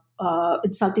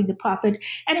insulting the Prophet.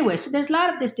 Anyway, so there's a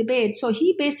lot of this debate. So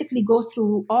he basically goes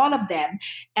through all of them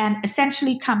and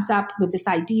essentially comes up with this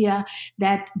idea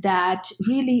that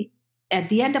really, at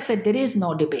the end of it, there is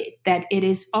no debate, that there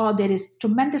is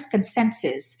tremendous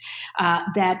consensus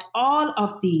that all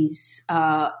of these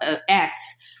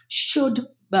acts should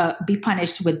be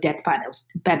punished with death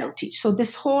penalty. So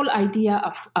this whole idea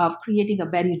of creating a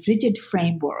very rigid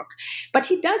framework. But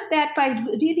he does that by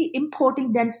really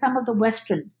importing then some of the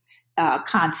Western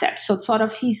concepts. So sort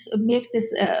of he makes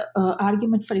this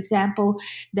argument, for example,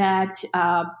 that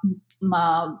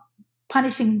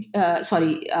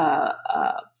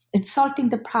insulting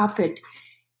the Prophet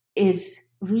is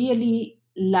really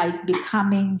like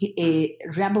becoming a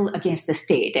rebel against the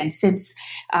state. And since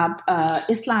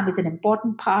Islam is an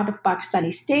important part of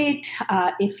Pakistani state,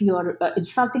 if you're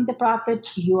insulting the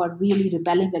Prophet, you are really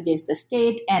rebelling against the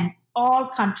state. And all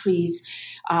countries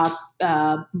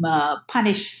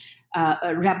punish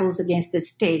rebels against the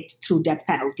state through death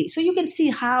penalty. So you can see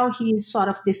how he's sort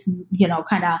of this,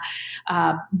 kind of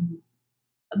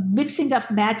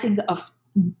matching of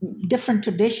different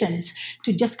traditions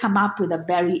to just come up with a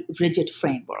very rigid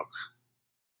framework.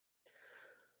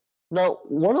 Now,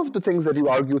 one of the things that you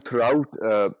argue throughout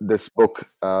this book,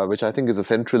 which I think is a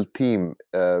central theme,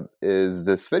 is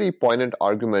this very poignant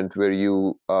argument where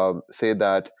you say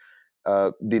that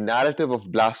the narrative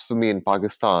of blasphemy in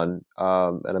Pakistan,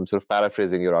 and I'm sort of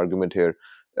paraphrasing your argument here,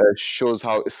 shows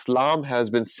how Islam has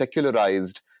been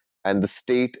secularized and the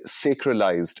state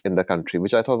sacralized in the country,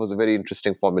 which I thought was a very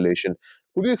interesting formulation.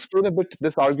 Could you explain a bit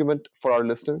this argument for our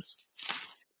listeners?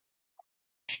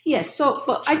 Yes.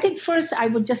 So I think first I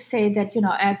would just say that,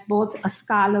 as both a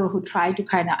scholar who tried to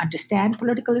kind of understand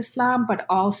political Islam, but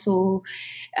also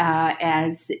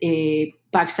as a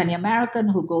Pakistani American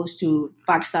who goes to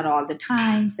Pakistan all the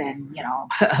time, and,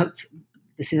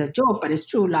 this is a joke, but it's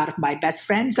true. A lot of my best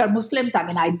friends are Muslims. I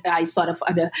mean, I sort of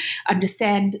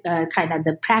understand kind of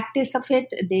the practice of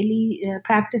it, daily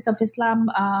practice of Islam.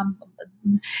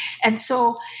 And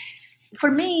so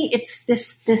for me, it's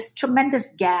this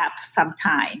tremendous gap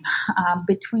sometime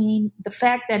between the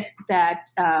fact that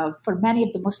for many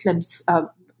of the Muslims,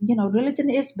 religion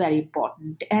is very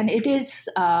important, and it is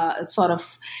sort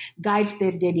of guides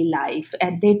their daily life,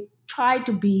 and they try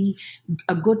to be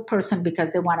a good person because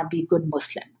they want to be a good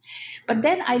Muslim. But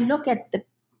then I look at the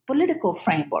political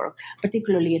framework,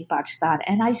 particularly in Pakistan,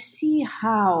 and I see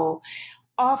how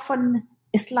often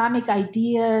Islamic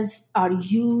ideas are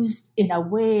used in a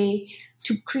way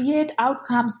to create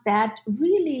outcomes that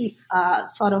really are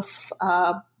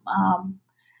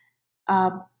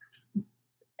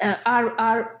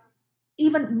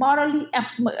even morally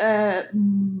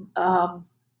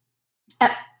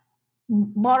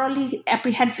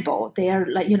apprehensible. They are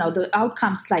the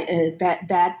outcomes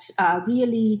that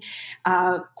really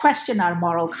question our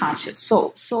moral conscience.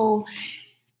 So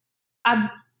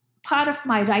part of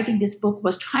my writing this book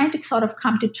was trying to sort of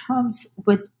come to terms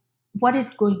with what is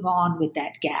going on with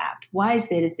that gap. Why is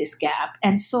there this gap?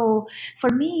 And so for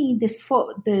me,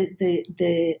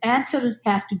 the answer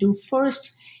has to do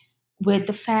first with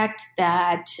the fact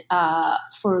that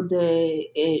for the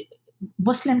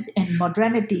Muslims in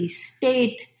modernity,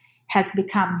 state has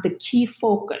become the key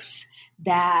focus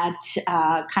that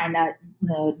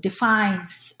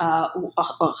defines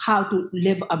how to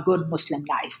live a good Muslim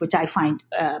life, which I find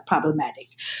problematic.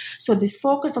 So this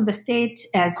focus on the state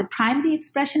as the primary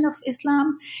expression of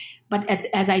Islam, but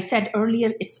as I said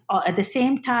earlier, it's at the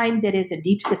same time there is a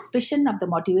deep suspicion of the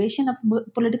motivation of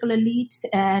political elites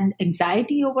and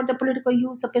anxiety over the political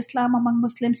use of Islam among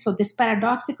Muslims. So this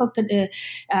paradoxical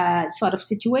sort of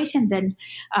situation then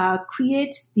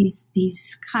creates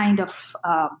these kind of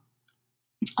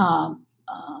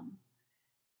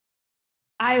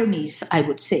ironies, I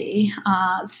would say.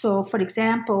 So, for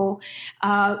example,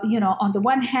 on the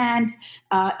one hand,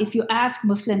 if you ask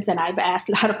Muslims, and I've asked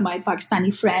a lot of my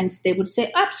Pakistani friends, they would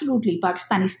say, absolutely,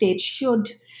 Pakistani state should,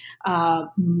 as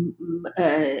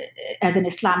an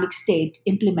Islamic state,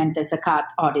 implement the zakat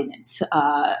ordinance.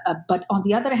 But on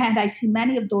the other hand, I see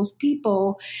many of those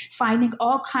people finding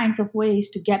all kinds of ways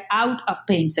to get out of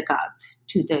paying zakat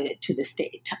to the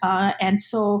state. And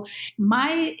so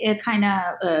my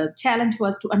challenge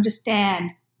was to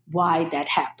understand why that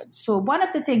happens. So one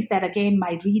of the things that, again,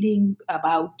 my reading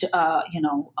about,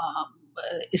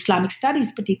 Islamic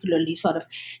studies particularly sort of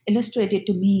illustrated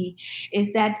to me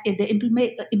is that the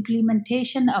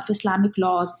implementation of Islamic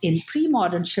laws in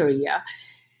pre-modern Sharia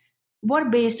were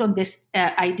based on this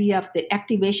idea of the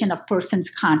activation of person's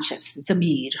conscience,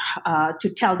 zamir, to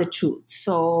tell the truth.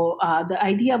 So the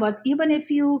idea was, even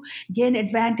if you gain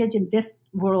advantage in this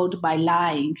world by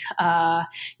lying,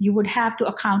 you would have to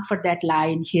account for that lie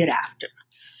in hereafter.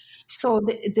 So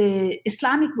the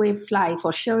Islamic way of life,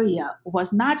 or Sharia,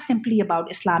 was not simply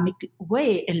about Islamic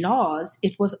way laws.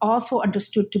 It was also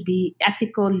understood to be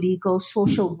ethical, legal,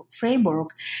 social framework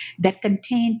that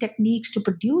contained techniques to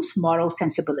produce moral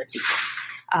sensibility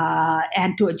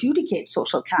and to adjudicate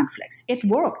social conflicts. It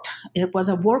worked. It was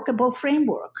a workable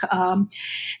framework.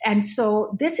 And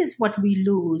so this is what we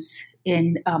lose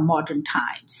in modern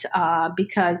times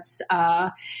because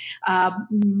the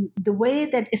way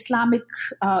that Islamic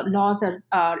laws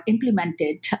are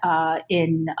implemented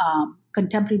in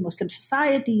contemporary Muslim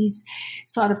societies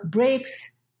sort of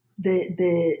breaks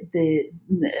the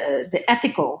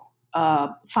ethical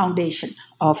foundation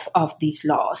of these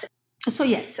laws. So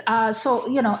yes,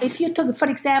 if you took, for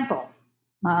example,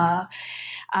 the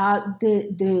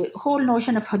whole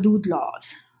notion of hudud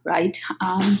laws, right?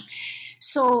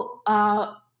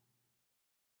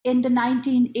 In the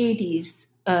 1980s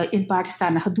in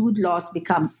Pakistan, hudud laws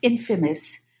become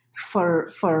infamous for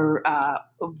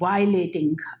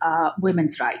violating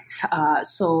women's rights.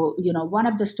 One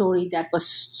of the story that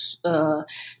was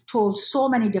told so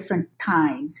many different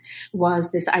times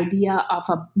was this idea of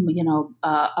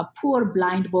a poor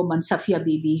blind woman, Safia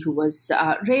Bibi, who was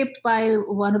raped by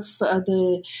one of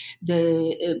the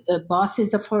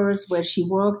bosses of hers where she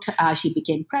worked. She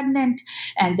became pregnant,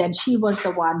 and then she was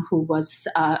the one who was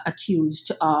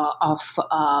accused of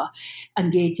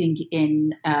engaging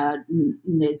in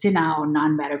zina or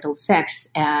non-marital sex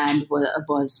and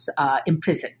was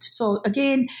imprisoned. So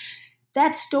again,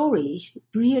 that story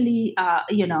really,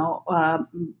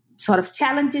 sort of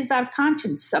challenges our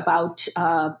conscience about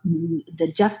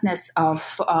the justness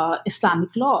of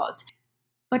Islamic laws.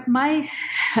 But my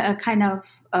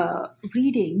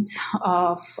readings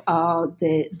of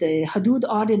the hudud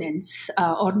ordinance,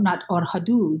 or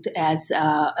hudud as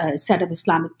a set of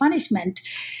Islamic punishment,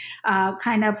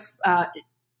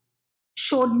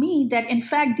 showed me that, in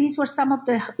fact, these were some of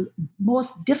the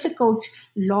most difficult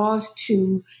laws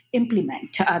to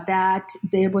implement, that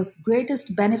there was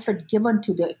greatest benefit given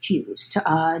to the accused,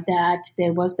 that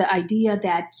there was the idea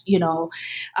that,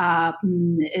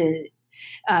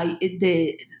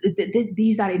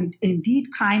 these are indeed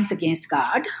crimes against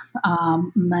God,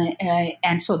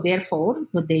 and so therefore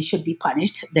they should be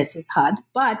punished. This is had,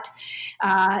 but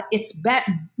it's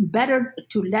better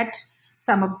to let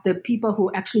some of the people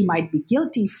who actually might be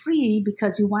guilty free,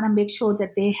 because you want to make sure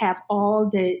that they have all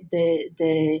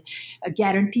the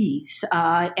guarantees.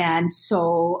 And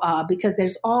so because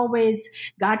there's always,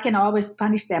 God can always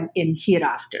punish them in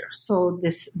hereafter. So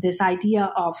this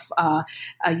idea of,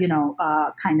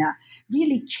 kind of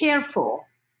really careful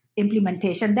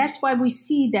implementation. That's why we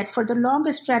see that for the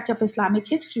longest stretch of Islamic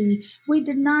history, we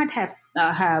did not have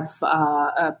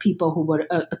people who were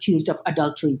accused of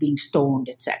adultery being stoned,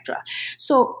 etc.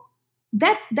 So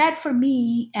that for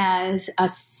me, as a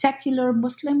secular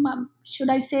Muslim, should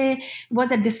I say,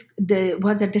 was a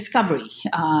discovery.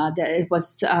 It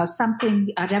was a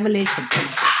revelation for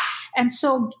me. And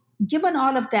so, given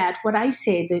all of that, what I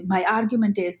say, my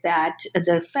argument is that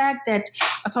the fact that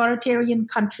authoritarian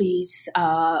countries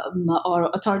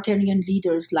or authoritarian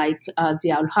leaders like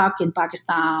Zia-ul Haq in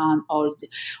Pakistan or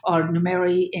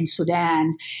Numeri in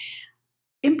Sudan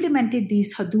implemented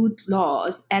these hudud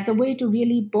laws as a way to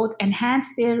really both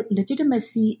enhance their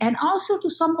legitimacy and also to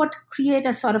somewhat create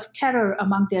a sort of terror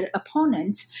among their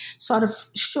opponents, sort of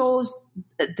shows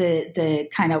the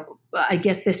kind of, I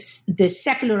guess, this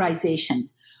secularization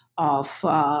of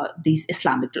these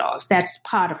Islamic laws. That's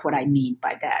part of what I mean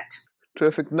by that.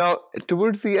 Terrific. Now,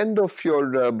 towards the end of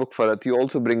your book, Farhat, you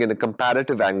also bring in a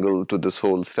comparative angle to this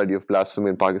whole study of blasphemy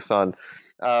in Pakistan.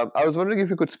 I was wondering if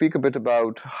you could speak a bit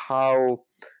about how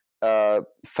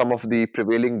some of the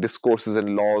prevailing discourses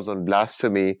and laws on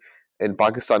blasphemy in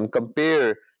Pakistan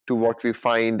compare to what we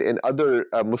find in other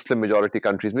Muslim majority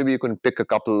countries. Maybe you can pick a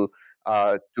couple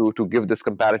to give this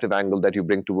comparative angle that you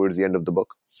bring towards the end of the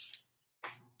book.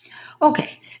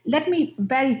 Okay, let me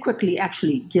very quickly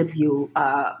actually give you,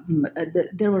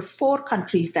 there were 4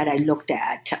 countries that I looked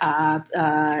at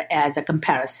as a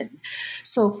comparison.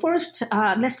 So first,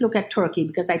 let's look at Turkey,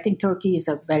 because I think Turkey is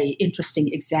a very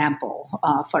interesting example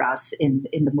for us in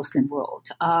the Muslim world.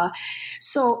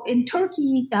 So in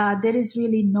Turkey, there is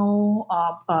really no,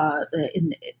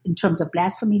 in terms of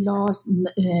blasphemy laws,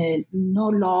 no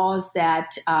laws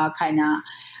that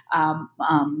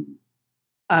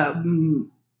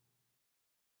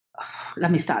let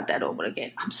me start that over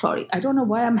again. I'm sorry. I don't know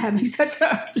why I'm having such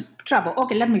trouble.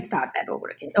 Okay, let me start that over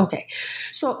again. Okay.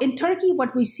 So in Turkey,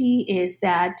 what we see is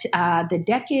that the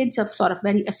decades of sort of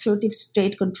very assertive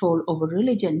state control over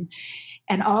religion,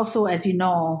 and also, as you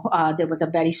know, there was a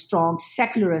very strong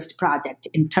secularist project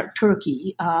in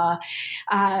Turkey,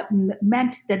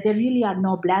 meant that there really are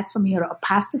no blasphemy or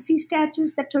apostasy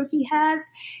statutes that Turkey has.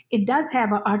 It does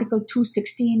have Article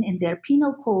 216 in their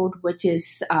penal code, which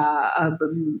is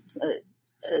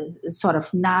sort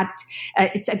of not,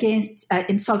 it's against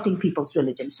insulting people's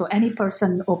religion. So any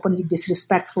person openly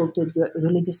disrespectful to the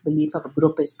religious belief of a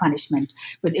group is punishment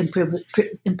with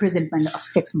imprisonment of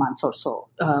 6 months or so,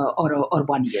 or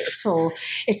 1 year. So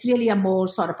it's really a more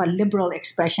sort of a liberal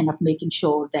expression of making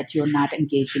sure that you're not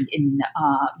engaging in,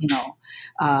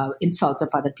 insult of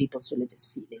other people's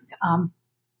religious feeling.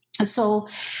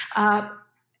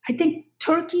 I think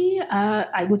Turkey,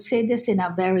 I would say this in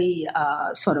a very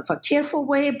sort of a careful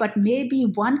way, but maybe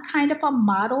one kind of a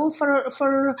model for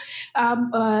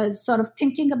sort of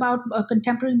thinking about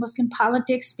contemporary Muslim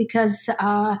politics, because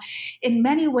in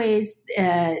many ways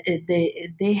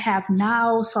they have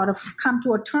now sort of come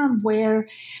to a term where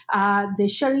the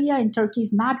Sharia in Turkey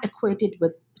is not equated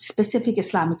with specific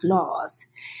Islamic laws.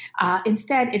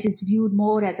 Instead, it is viewed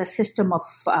more as a system of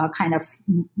kind of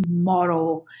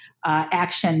moral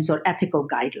actions or ethical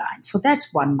guidelines. So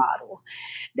that's one model.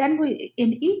 Then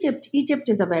in Egypt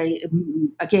is a very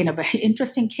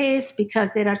interesting case,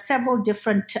 because there are several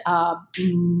different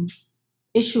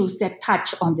issues that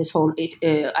touch on this whole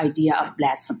idea of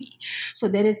blasphemy. So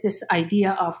there is this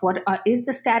idea of what is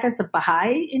the status of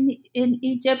Baha'i in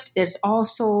Egypt. There's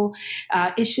also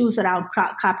issues around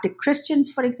Coptic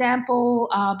Christians, for example,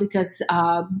 because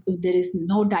there is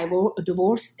no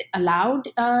divorce allowed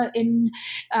in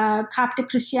Coptic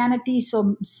Christianity.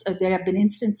 So there have been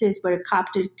instances where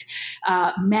Coptic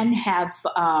men have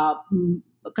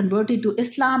converted to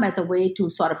Islam as a way to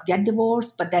sort of get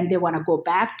divorced, but then they want to go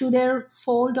back to their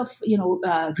fold of,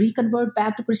 reconvert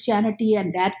back to Christianity,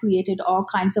 and that created all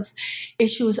kinds of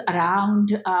issues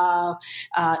around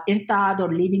irtad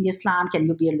or leaving Islam. Can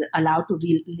you be allowed to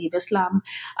leave Islam?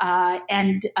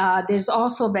 And there's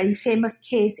also a very famous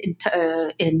case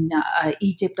in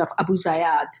Egypt of Abu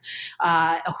Zayyad,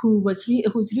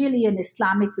 who's really an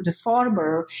Islamic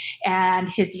reformer, and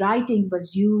his writing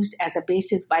was used as a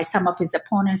basis by some of his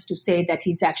opponents to say that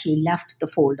he's actually left the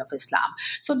fold of Islam.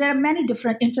 So there are many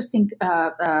different interesting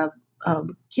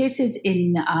cases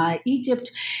in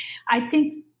Egypt. I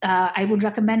think I would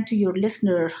recommend to your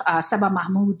listener Saba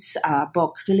Mahmood's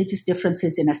book, Religious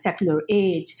Differences in a Secular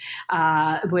Age,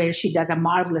 where she does a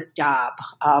marvelous job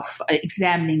of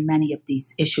examining many of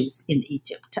these issues in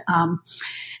Egypt.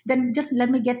 Then just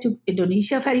let me get to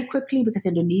Indonesia very quickly, because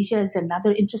Indonesia is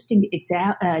another interesting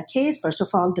case. First of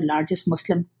all, the largest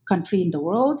Muslim country in the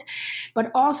world,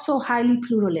 but also highly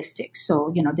pluralistic.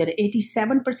 So, there are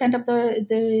 87% of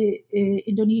the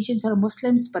Indonesians are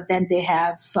Muslims, but then they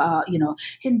have,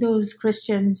 Hindus,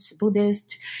 Christians,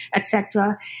 Buddhists,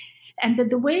 etc. And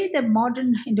the way the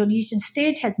modern Indonesian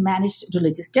state has managed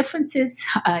religious differences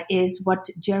is what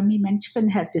Jeremy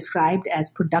Menchkin has described as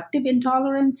productive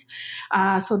intolerance.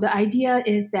 So the idea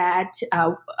is that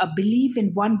a belief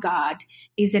in one God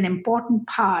is an important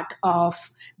part of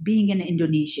being an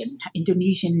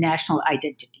Indonesian national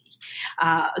identity.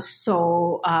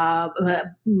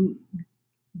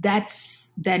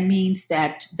 That means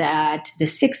that the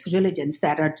 6 religions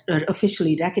that are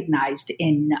officially recognized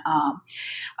in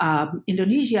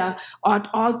Indonesia ought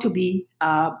all to be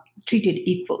treated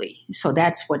equally. So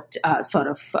that's what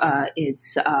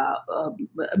is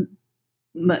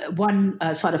one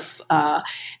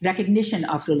recognition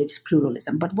of religious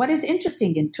pluralism. But what is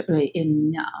interesting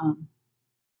in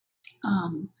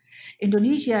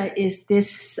Indonesia is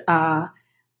this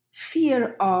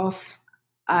fear of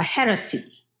heresy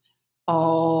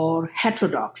or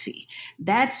heterodoxy.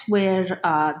 That's where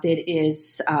there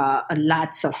is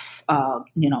lots of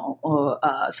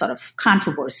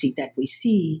controversy that we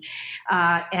see,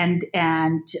 and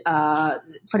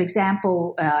for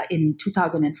example, in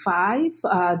 2005,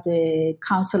 the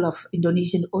Council of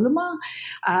Indonesian Ulama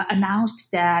announced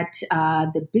that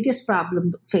the biggest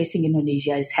problem facing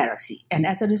Indonesia is heresy, and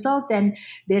as a result, then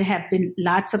there have been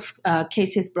lots of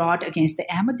cases brought against the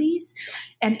Ahmadis,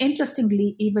 and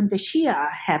interestingly, even the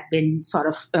Shia have been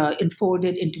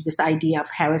enfolded into this idea of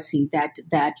heresy, that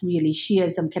really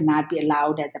Shiism cannot be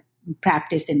allowed as a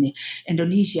practice in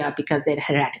Indonesia because they're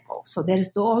heretical. So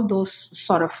there's all those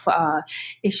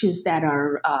issues that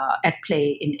are at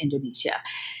play in Indonesia.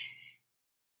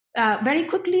 Very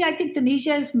quickly, I think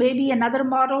Tunisia is maybe another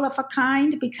model of a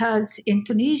kind, because in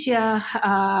Tunisia,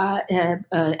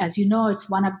 as you know, it's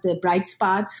one of the bright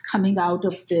spots coming out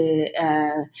of the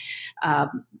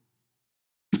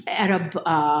Arab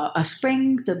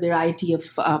Spring, the variety of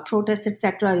protests,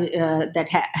 etc., that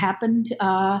happened.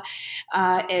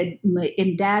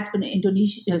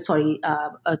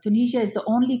 Tunisia is the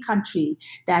only country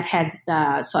that has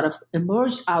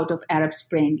emerged out of Arab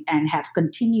Spring and have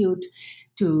continued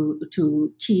to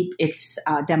keep its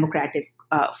democratic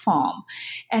form.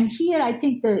 And here, I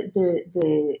think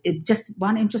just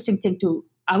one interesting thing to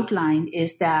outline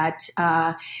is that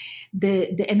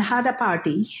the Ennahda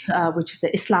party, which is the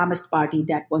Islamist party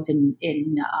that was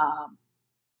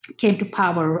came to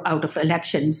power out of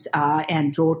elections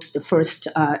and wrote the first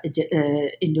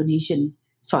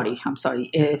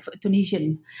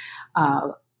Tunisian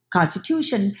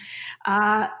constitution,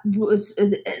 was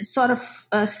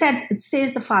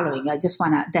says the following. I just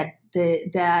want to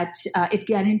that it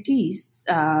guarantees.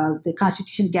 The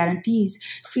Constitution guarantees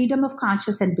freedom of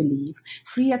conscience and belief,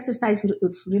 free exercise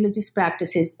of religious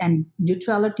practices, and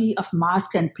neutrality of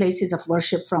mosques and places of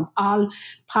worship from all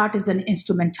partisan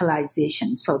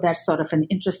instrumentalization. So that's sort of an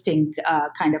interesting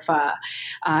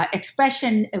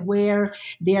expression where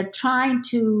they are trying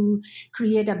to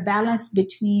create a balance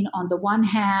between, on the one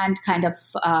hand,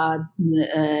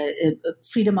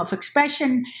 freedom of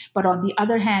expression, but on the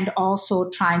other hand, also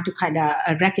trying to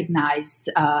recognize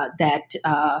that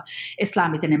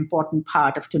Islam is an important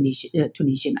part of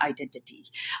Tunisian identity,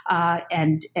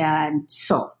 and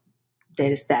so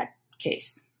there is that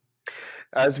case.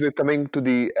 As we're coming to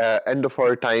the end of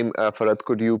our time, Farhad,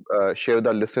 could you share with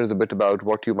our listeners a bit about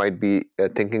what you might be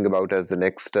thinking about as the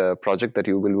next project that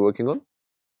you will be working on?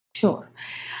 Sure.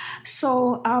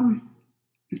 So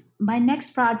my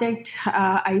next project,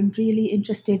 I'm really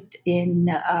interested in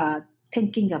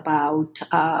thinking about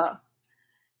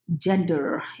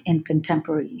gender in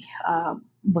contemporary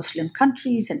Muslim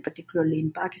countries, and particularly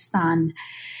in Pakistan.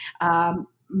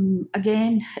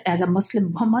 Again, as a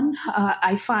Muslim woman,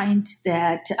 I find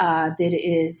that there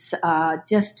is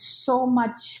just so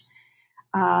much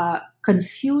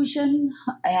confusion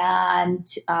and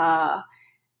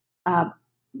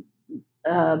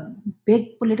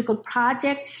big political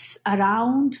projects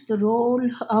around the role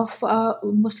of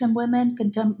Muslim women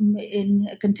in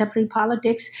contemporary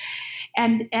politics.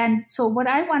 And so what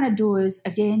I want to do is,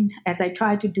 again, as I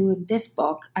try to do in this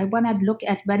book, I want to look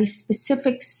at very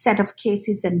specific set of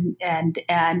cases and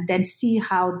then see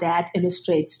how that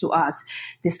illustrates to us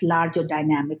this larger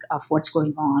dynamic of what's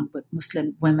going on with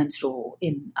Muslim women's role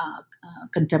in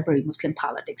contemporary Muslim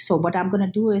politics. So what I'm going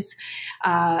to do is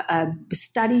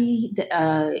study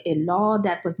a law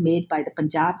that was made by the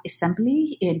Punjab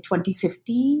Assembly in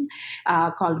 2015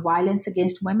 called Violence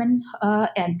Against Women,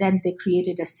 and then they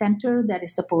created a center that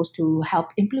is supposed to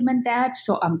help implement that.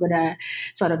 So I'm going to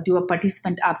sort of do a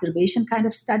participant observation kind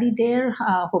of study there,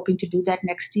 hoping to do that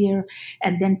next year,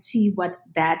 and then see what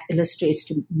that illustrates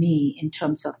to me in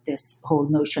terms of this whole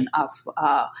notion of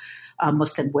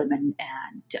Muslim women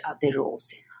and their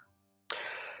roles.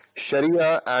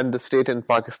 Sharia and the State in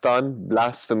Pakistan,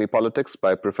 Blasphemy Politics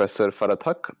by Professor Farhat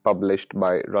Haq, published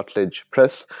by Routledge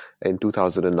Press in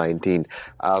 2019.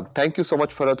 Thank you so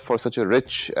much, Farhat, for such a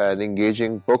rich and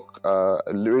engaging book.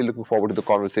 Really looking forward to the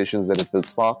conversations that it will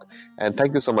spark. And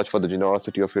thank you so much for the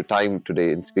generosity of your time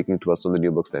today in speaking to us on the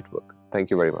New Books Network.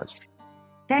 Thank you very much.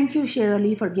 Thank you, Sher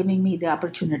Ali, for giving me the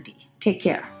opportunity. Take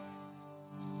care.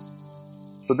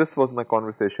 So this was my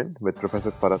conversation with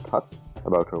Professor Farhat Haq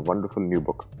about her wonderful new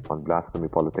book on blasphemy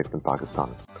politics in Pakistan.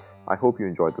 I hope you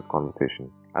enjoyed this conversation,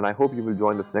 and I hope you will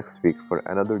join us next week for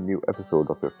another new episode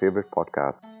of your favorite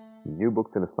podcast, New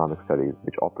Books in Islamic Studies,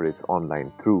 which operates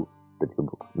online through the New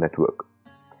Books Network.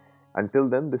 Until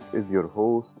then, this is your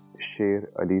host, Sher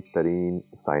Ali Tareen,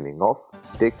 signing off.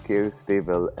 Take care, stay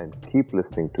well, and keep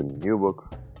listening to New Books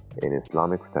in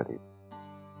Islamic Studies.